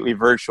almost completely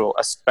virtual,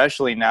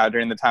 especially now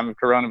during the time of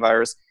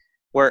coronavirus,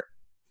 where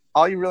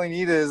all you really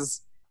need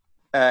is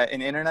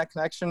an internet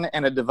connection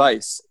and a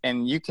device,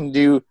 and you can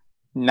do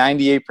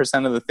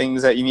 98% of the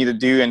things that you need to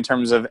do in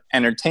terms of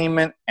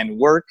entertainment and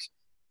work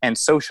and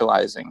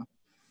socializing.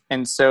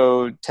 And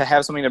so to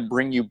have something to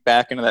bring you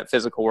back into that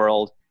physical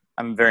world,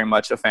 I'm very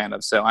much a fan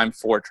of. So I'm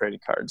for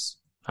trading cards.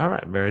 All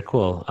right. Very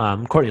cool.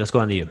 Courtney, let's go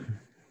on to you.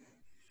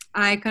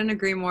 I couldn't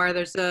agree more.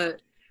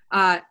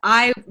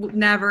 I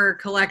never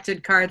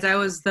collected cards. I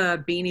was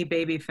the Beanie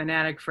Baby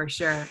fanatic for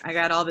sure. I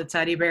got all the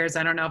teddy bears.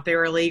 I don't know if they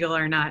were legal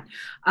or not.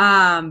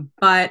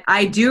 But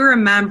I do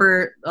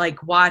remember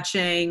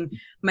watching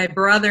my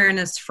brother and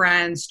his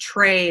friends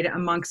trade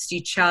amongst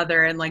each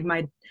other, and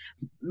my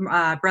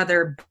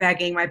brother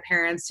begging my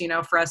parents,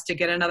 for us to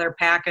get another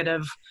packet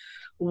of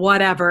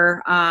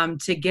whatever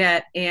to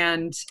get.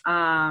 And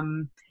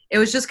it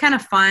was just kind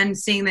of fun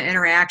seeing the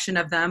interaction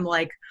of them,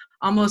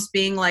 almost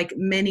being like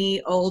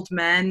mini old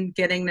men,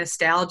 getting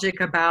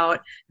nostalgic about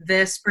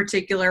this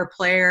particular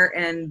player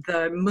and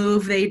the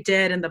move they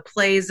did and the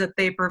plays that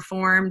they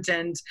performed,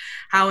 and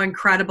how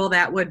incredible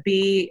that would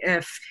be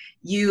if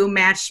you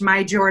matched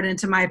my Jordan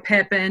to my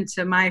Pippen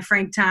to my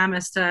Frank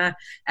Thomas to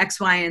X,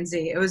 Y, and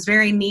Z. It was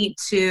very neat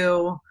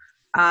to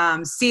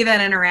see that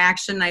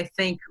interaction. I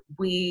think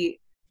we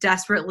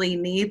desperately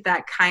need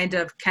that kind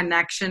of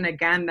connection.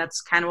 Again,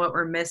 that's kind of what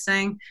we're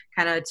missing,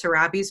 kind of to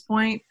Robbie's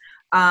point.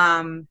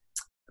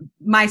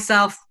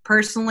 Myself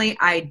personally,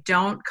 I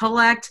don't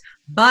collect,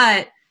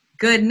 but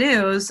good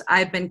news,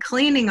 I've been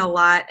cleaning a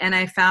lot, and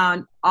I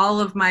found all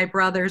of my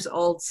brother's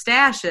old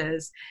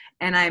stashes,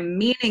 and I'm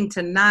meaning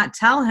to not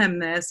tell him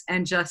this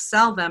and just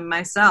sell them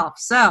myself.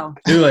 So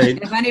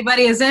if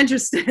anybody is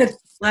interested,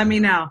 let me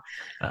know.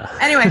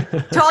 Anyway,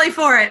 totally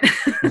for it.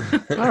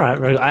 All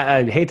right.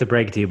 I hate to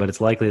break it to you, but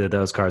it's likely that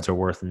those cards are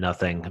worth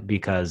nothing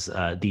because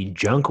the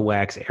junk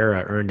wax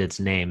era earned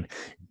its name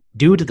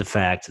due to the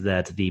fact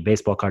that the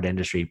baseball card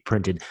industry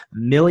printed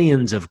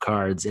millions of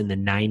cards in the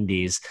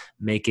 90s,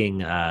 making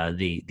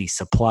the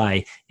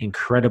supply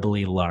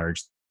incredibly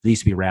large. They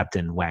used to be wrapped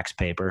in wax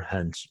paper,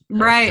 hence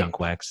junk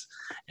wax.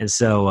 And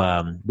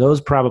so those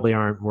probably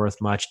aren't worth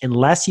much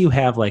unless you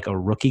have a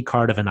rookie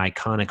card of an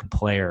iconic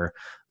player.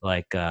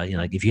 Like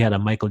if you had a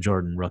Michael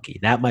Jordan rookie,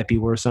 that might be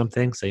worth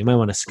something. So you might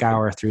want to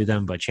scour through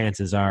them, but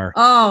chances are.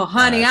 Oh,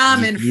 honey,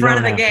 I'm in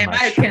front of the game.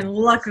 I can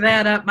look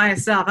that up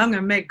myself. I'm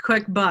going to make a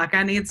quick buck.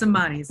 I need some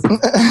monies.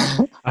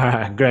 All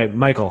right, great.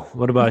 Michael,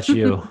 what about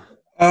you?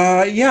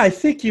 Yeah, I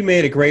think you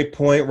made a great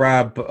point,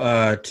 Rob,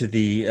 to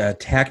the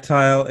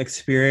tactile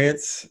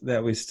experience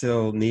that we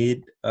still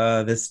need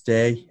this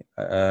day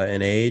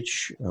and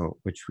age,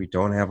 which we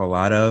don't have a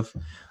lot of.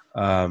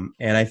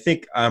 And I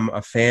think I'm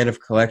a fan of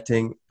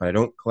collecting, but I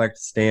don't collect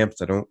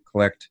stamps. I don't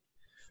collect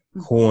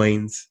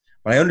coins.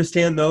 But I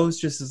understand those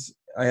just as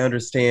I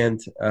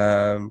understand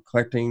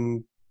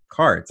collecting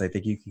cards. I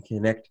think you can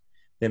connect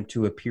them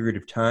to a period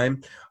of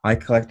time. I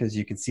collect, as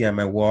you can see on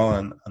my wall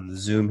on the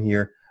Zoom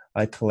here,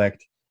 I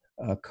collect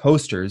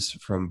coasters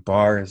from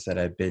bars that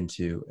I've been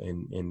to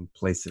in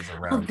places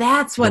around. Oh,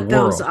 that's what the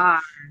those world.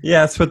 are.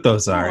 Yeah, that's what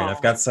those are. And Oh.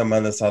 I've got some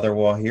on this other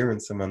wall here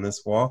and some on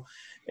this wall.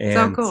 And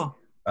So cool.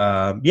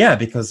 yeah,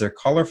 because they're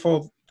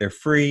colorful, they're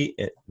free,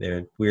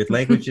 they're weird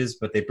languages,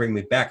 but they bring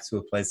me back to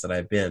a place that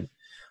I've been.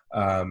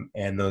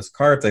 And those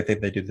cards, I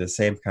think they do the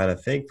same kind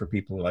of thing for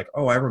people who are like,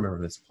 oh, I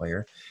remember this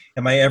player.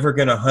 Am I ever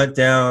going to hunt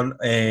down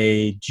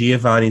a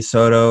Giovanni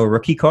Soto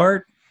rookie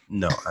card?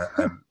 No,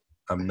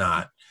 I'm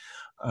not.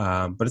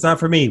 But it's not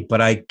for me,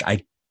 but I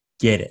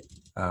get it.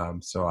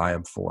 So I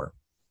am for.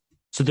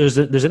 So there's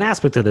an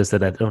aspect of this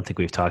that I don't think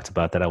we've talked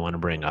about that I want to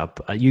bring up.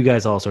 You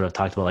guys all sort of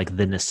talked about like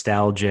the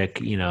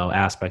nostalgic,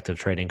 aspect of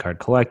trading card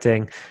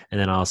collecting,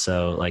 and then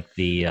also like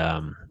the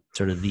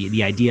sort of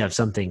the idea of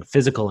something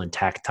physical and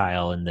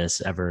tactile in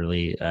this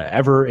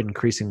ever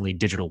increasingly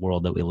digital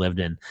world that we lived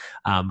in.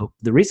 But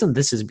the reason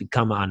this has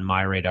become on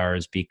my radar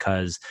is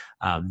because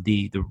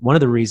the one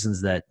of the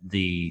reasons that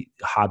the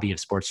hobby of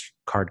sports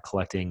card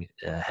collecting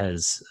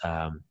has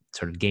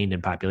sort of gained in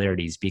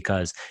popularity is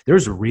because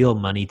there's real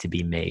money to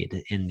be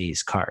made in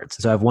these cards.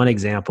 So I have one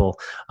example.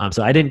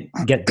 So I didn't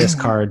get this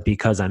card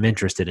because I'm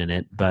interested in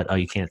it, but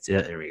you can't see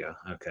it. There we go.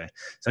 Okay.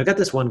 So I got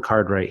this one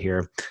card right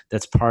here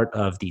that's part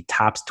of the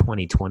Topps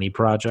 2020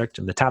 project.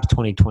 And the Topps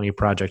 2020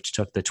 project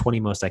took the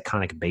 20 most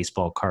iconic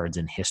baseball cards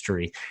in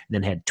history and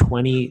then had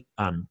 20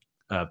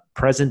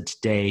 present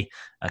day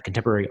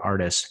contemporary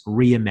artists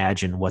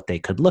reimagine what they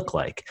could look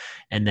like.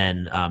 And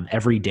then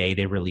every day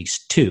they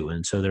released 2.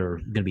 And so there are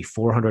going to be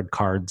 400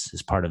 cards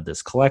as part of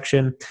this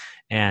collection.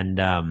 And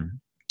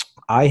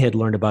I had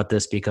learned about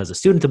this because a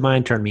student of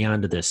mine turned me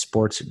on to this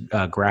sports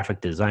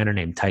graphic designer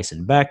named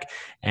Tyson Beck.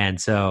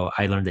 And so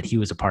I learned that he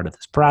was a part of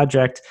this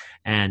project.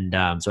 And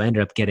so I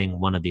ended up getting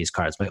one of these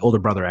cards. My older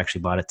brother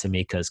actually bought it to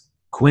me because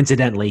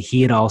coincidentally,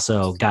 he had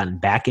also gotten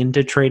back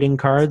into trading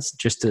cards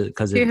just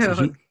because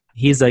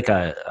he's like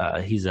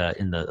he's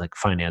in the like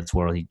finance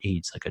world.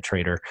 He's like a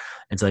trader.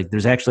 And so like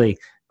there's actually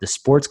the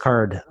sports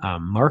card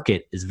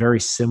market is very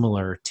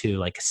similar to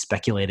like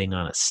speculating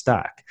on a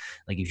stock.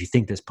 Like if you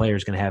think this player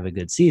is going to have a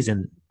good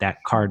season,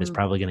 that card is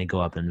probably going to go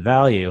up in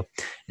value.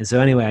 And so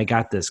anyway, I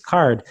got this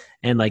card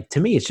and like, to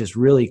me, it's just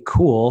really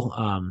cool.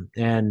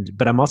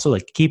 But I'm also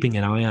like keeping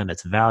an eye on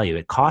its value.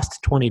 It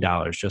cost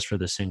 $20 just for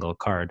the single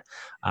card.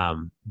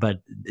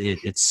 But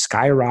it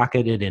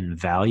skyrocketed in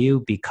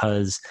value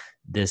because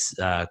this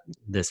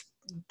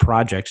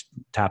project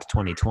Topps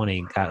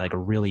 2020 got like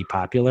really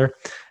popular,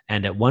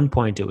 and at one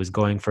point it was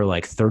going for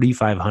like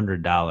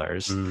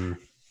 $3,500.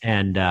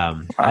 And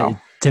wow.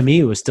 To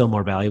me it was still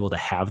more valuable to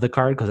have the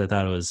card because I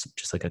thought it was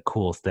just like a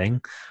cool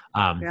thing.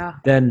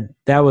 Then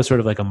that was sort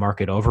of like a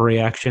market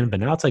overreaction, but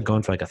now it's like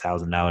going for like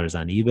 $1,000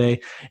 on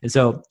eBay. And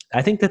so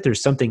I think that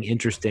there's something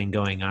interesting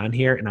going on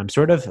here, and I'm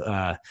sort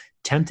of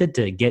tempted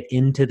to get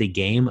into the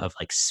game of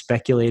like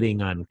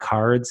speculating on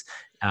cards.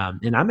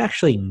 And I'm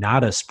actually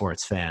not a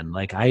sports fan.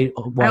 Like I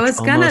watch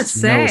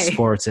almost no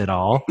sports at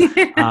all.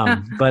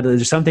 But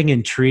there's something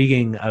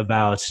intriguing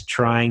about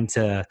trying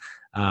to,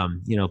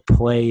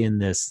 play in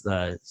this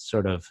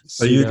sort of.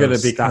 So you're going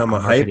to become a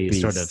hype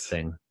beast sort of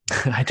thing.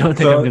 I don't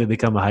think I'm going to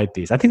become a hype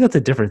beast. I think that's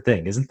a different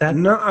thing, isn't that?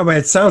 No, I mean,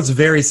 it sounds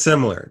very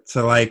similar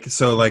to like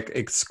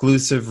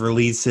exclusive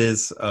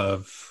releases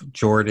of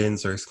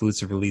Jordans or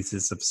exclusive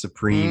releases of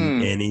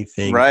Supreme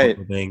anything. Right.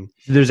 Clothing.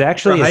 There's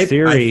actually a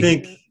theory.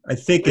 I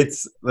think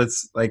it's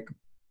like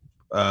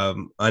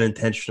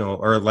unintentional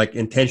or like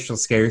intentional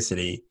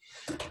scarcity.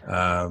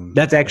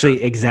 That's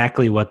actually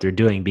exactly what they're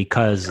doing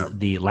because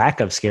the lack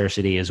of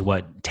scarcity is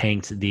what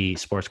tanked the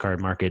sports card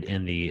market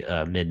in the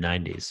mid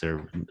 90s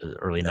or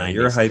early 90s.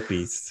 You're a hype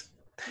beast.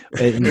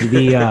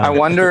 I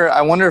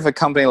wonder if a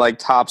company like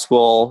Topps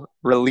will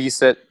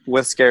release it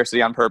with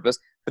scarcity on purpose,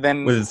 but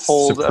then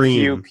hold Supreme.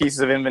 A few pieces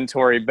of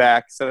inventory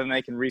back so then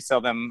they can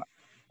resell them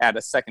at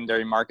a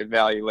secondary market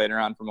value later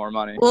on for more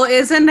money. Well,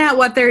 isn't that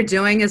what they're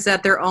doing? Is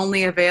that they're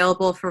only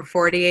available for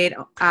 48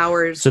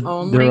 hours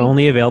only? They're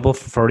only available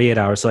for 48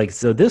 hours.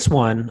 So this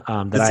one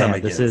that I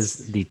have, this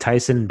is the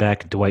Tyson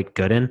Beck Dwight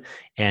Gooden,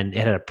 and it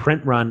had a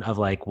print run of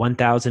like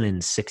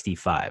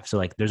 1,065. So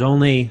like there's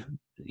only,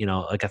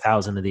 like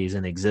 1,000 of these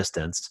in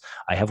existence.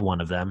 I have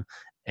one of them.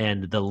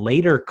 And the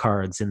later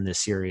cards in this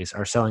series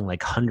are selling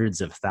like hundreds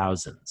of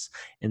thousands.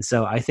 And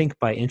so I think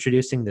by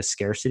introducing the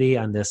scarcity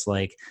on this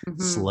like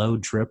slow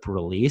drip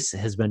release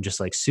has been just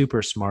like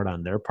super smart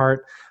on their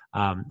part.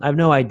 I have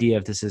no idea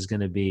if this is going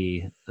to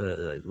be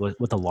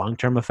what the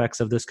long-term effects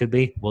of this could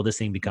be. Will this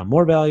thing become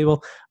more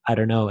valuable? I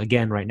don't know.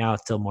 Again, right now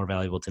it's still more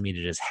valuable to me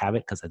to just have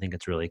it because I think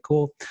it's really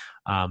cool.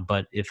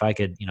 But if I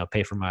could,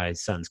 pay for my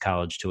son's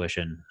college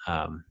tuition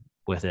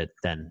with it,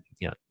 then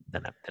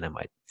I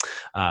might.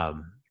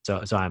 So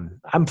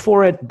I'm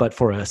for it, but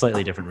for a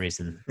slightly different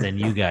reason than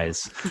you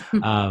guys.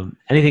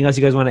 Anything else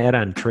you guys want to add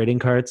on trading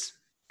cards?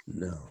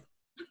 No.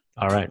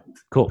 All right,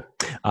 cool.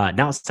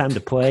 Now it's time to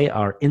play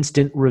our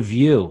instant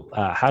review.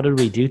 How did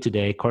we do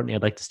today? Courtney,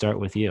 I'd like to start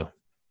with you.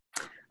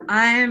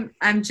 I'm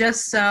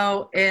just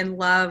so in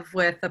love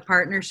with the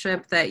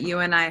partnership that you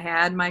and I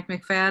had, Mike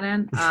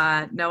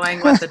McFadden,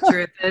 knowing what the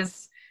truth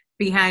is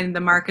behind the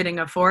marketing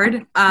of Ford.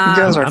 You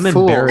guys are I'm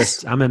fools.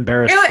 embarrassed. I'm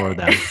embarrassed for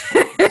them.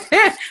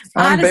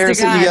 I'm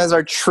embarrassed that you guys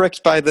are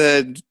tricked by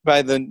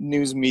the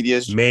news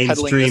media's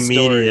mainstream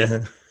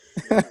media.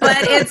 But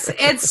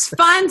it's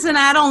fun to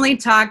not only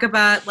talk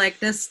about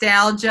like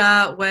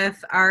nostalgia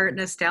with our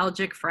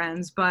nostalgic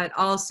friends, but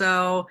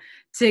also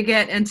to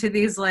get into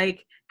these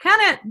like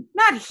kind of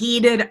not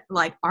heated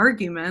like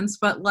arguments,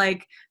 but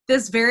like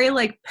this very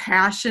like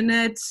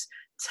passionate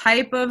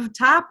type of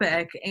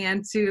topic,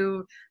 and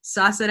to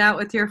suss it out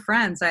with your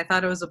friends. I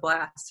thought it was a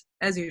blast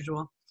as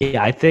usual.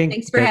 Yeah, I think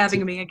Thanks for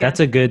having me again. That's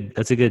a good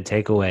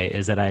takeaway,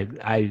 is that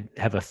I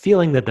have a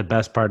feeling that the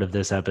best part of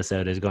this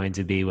episode is going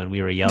to be when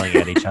we were yelling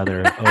at each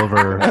other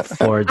over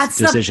Ford's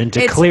decision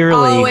to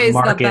clearly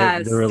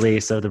market the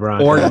release of the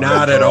Bronco. Or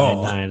not at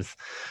all.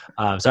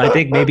 So I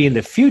think maybe in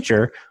the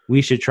future,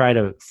 we should try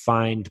to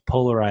find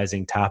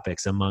polarizing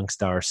topics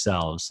amongst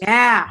ourselves.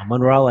 Yeah. When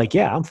we're all like,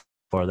 yeah, I'm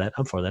for that.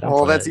 I'm for that.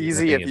 Well, that's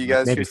easy if you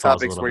guys choose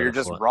topics where you're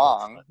just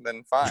wrong,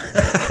 then fine.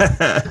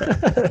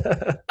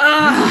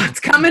 It's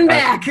coming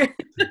back.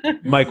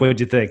 Mike, what did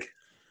you think?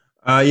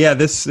 Yeah,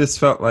 this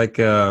felt like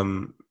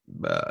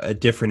a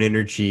different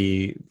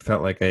energy.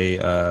 Felt like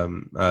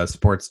a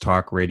sports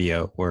talk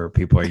radio where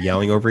people are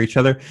yelling over each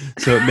other.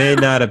 So it may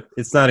not have,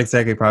 it's not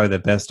exactly probably the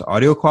best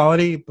audio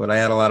quality, but I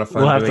had a lot of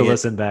fun. We'll have to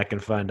listen back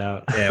and find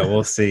out. Yeah,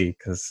 we'll see.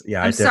 Because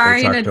I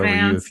definitely talked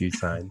over you a few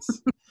times.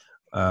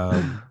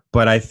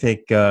 But I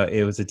think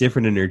it was a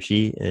different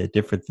energy, a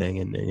different thing,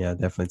 and yeah,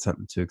 definitely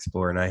something to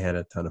explore. And I had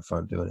a ton of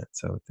fun doing it.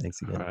 So thanks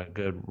again. All right,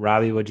 good.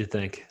 Robbie, what'd you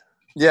think?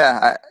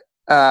 Yeah,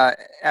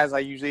 as I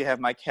usually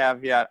have my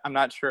caveat, I'm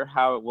not sure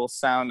how it will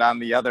sound on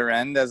the other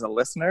end as a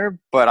listener,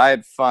 but I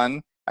had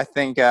fun. I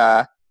think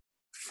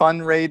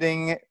fun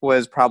rating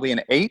was probably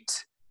an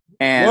 8.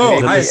 And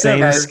is that the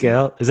same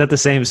scale? Is that the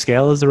same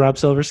scale as the Rob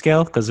Silver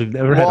scale? Because we've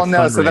never had a fun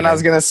rating. Then I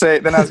was gonna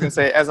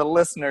say, as a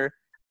listener,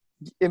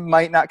 it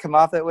might not come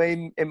off that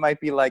way. It might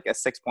be like a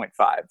 6.5.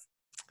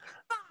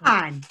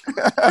 Fine.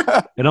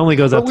 It only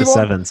goes up to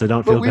 7, so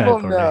don't feel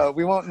bad for me.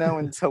 We won't know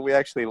until we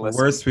actually listen.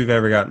 The worst we've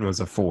ever gotten was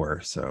a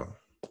 4. So.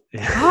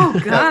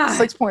 Oh God.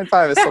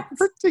 6.5 is still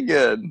pretty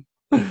good.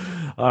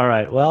 All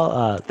right.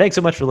 Well, thanks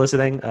so much for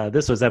listening.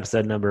 This was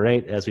episode number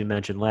 8, as we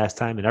mentioned last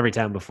time and every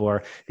time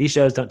before. These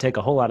shows don't take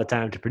a whole lot of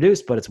time to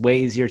produce, but it's way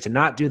easier to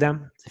not do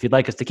them. If you'd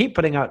like us to keep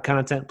putting out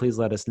content, please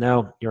let us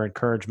know. Your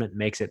encouragement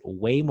makes it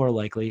way more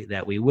likely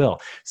that we will.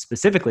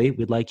 Specifically,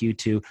 we'd like you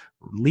to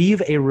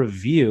leave a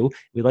review.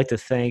 We'd like to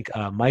thank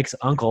Mike's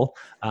uncle,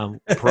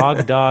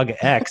 Prog Dog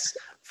X,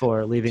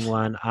 for leaving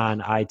one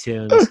on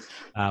iTunes.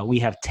 We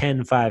have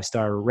 10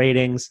 5-star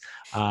ratings.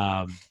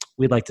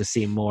 We'd like to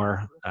see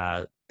more.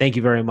 Thank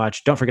you very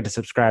much. Don't forget to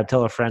subscribe,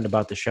 tell a friend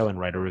about the show, and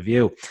write a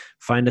review.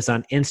 Find us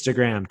on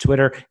Instagram,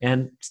 Twitter,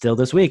 and still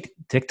this week,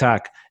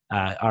 TikTok.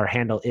 Our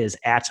handle is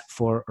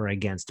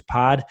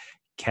 @ForOrAgainstPod.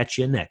 Catch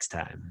you next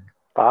time.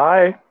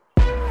 Bye.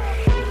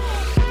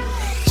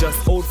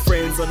 Just old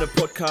friends on the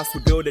podcast, we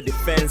build a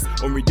defense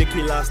on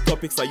ridiculous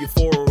topics. Are you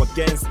for or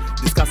against?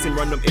 Discussing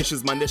random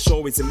issues, man, the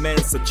show is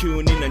immense. So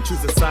tune in and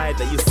choose a side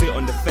that you sit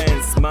on the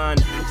fence. Man,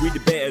 we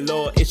debate a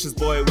lot of issues,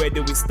 boy, where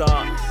do we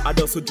start?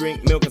 Adults who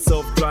drink milk and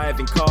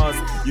self-driving cars.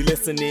 You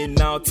listening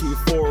now to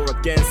For or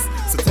Against,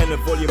 so turn the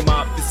volume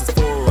up, this is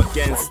For or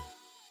Against.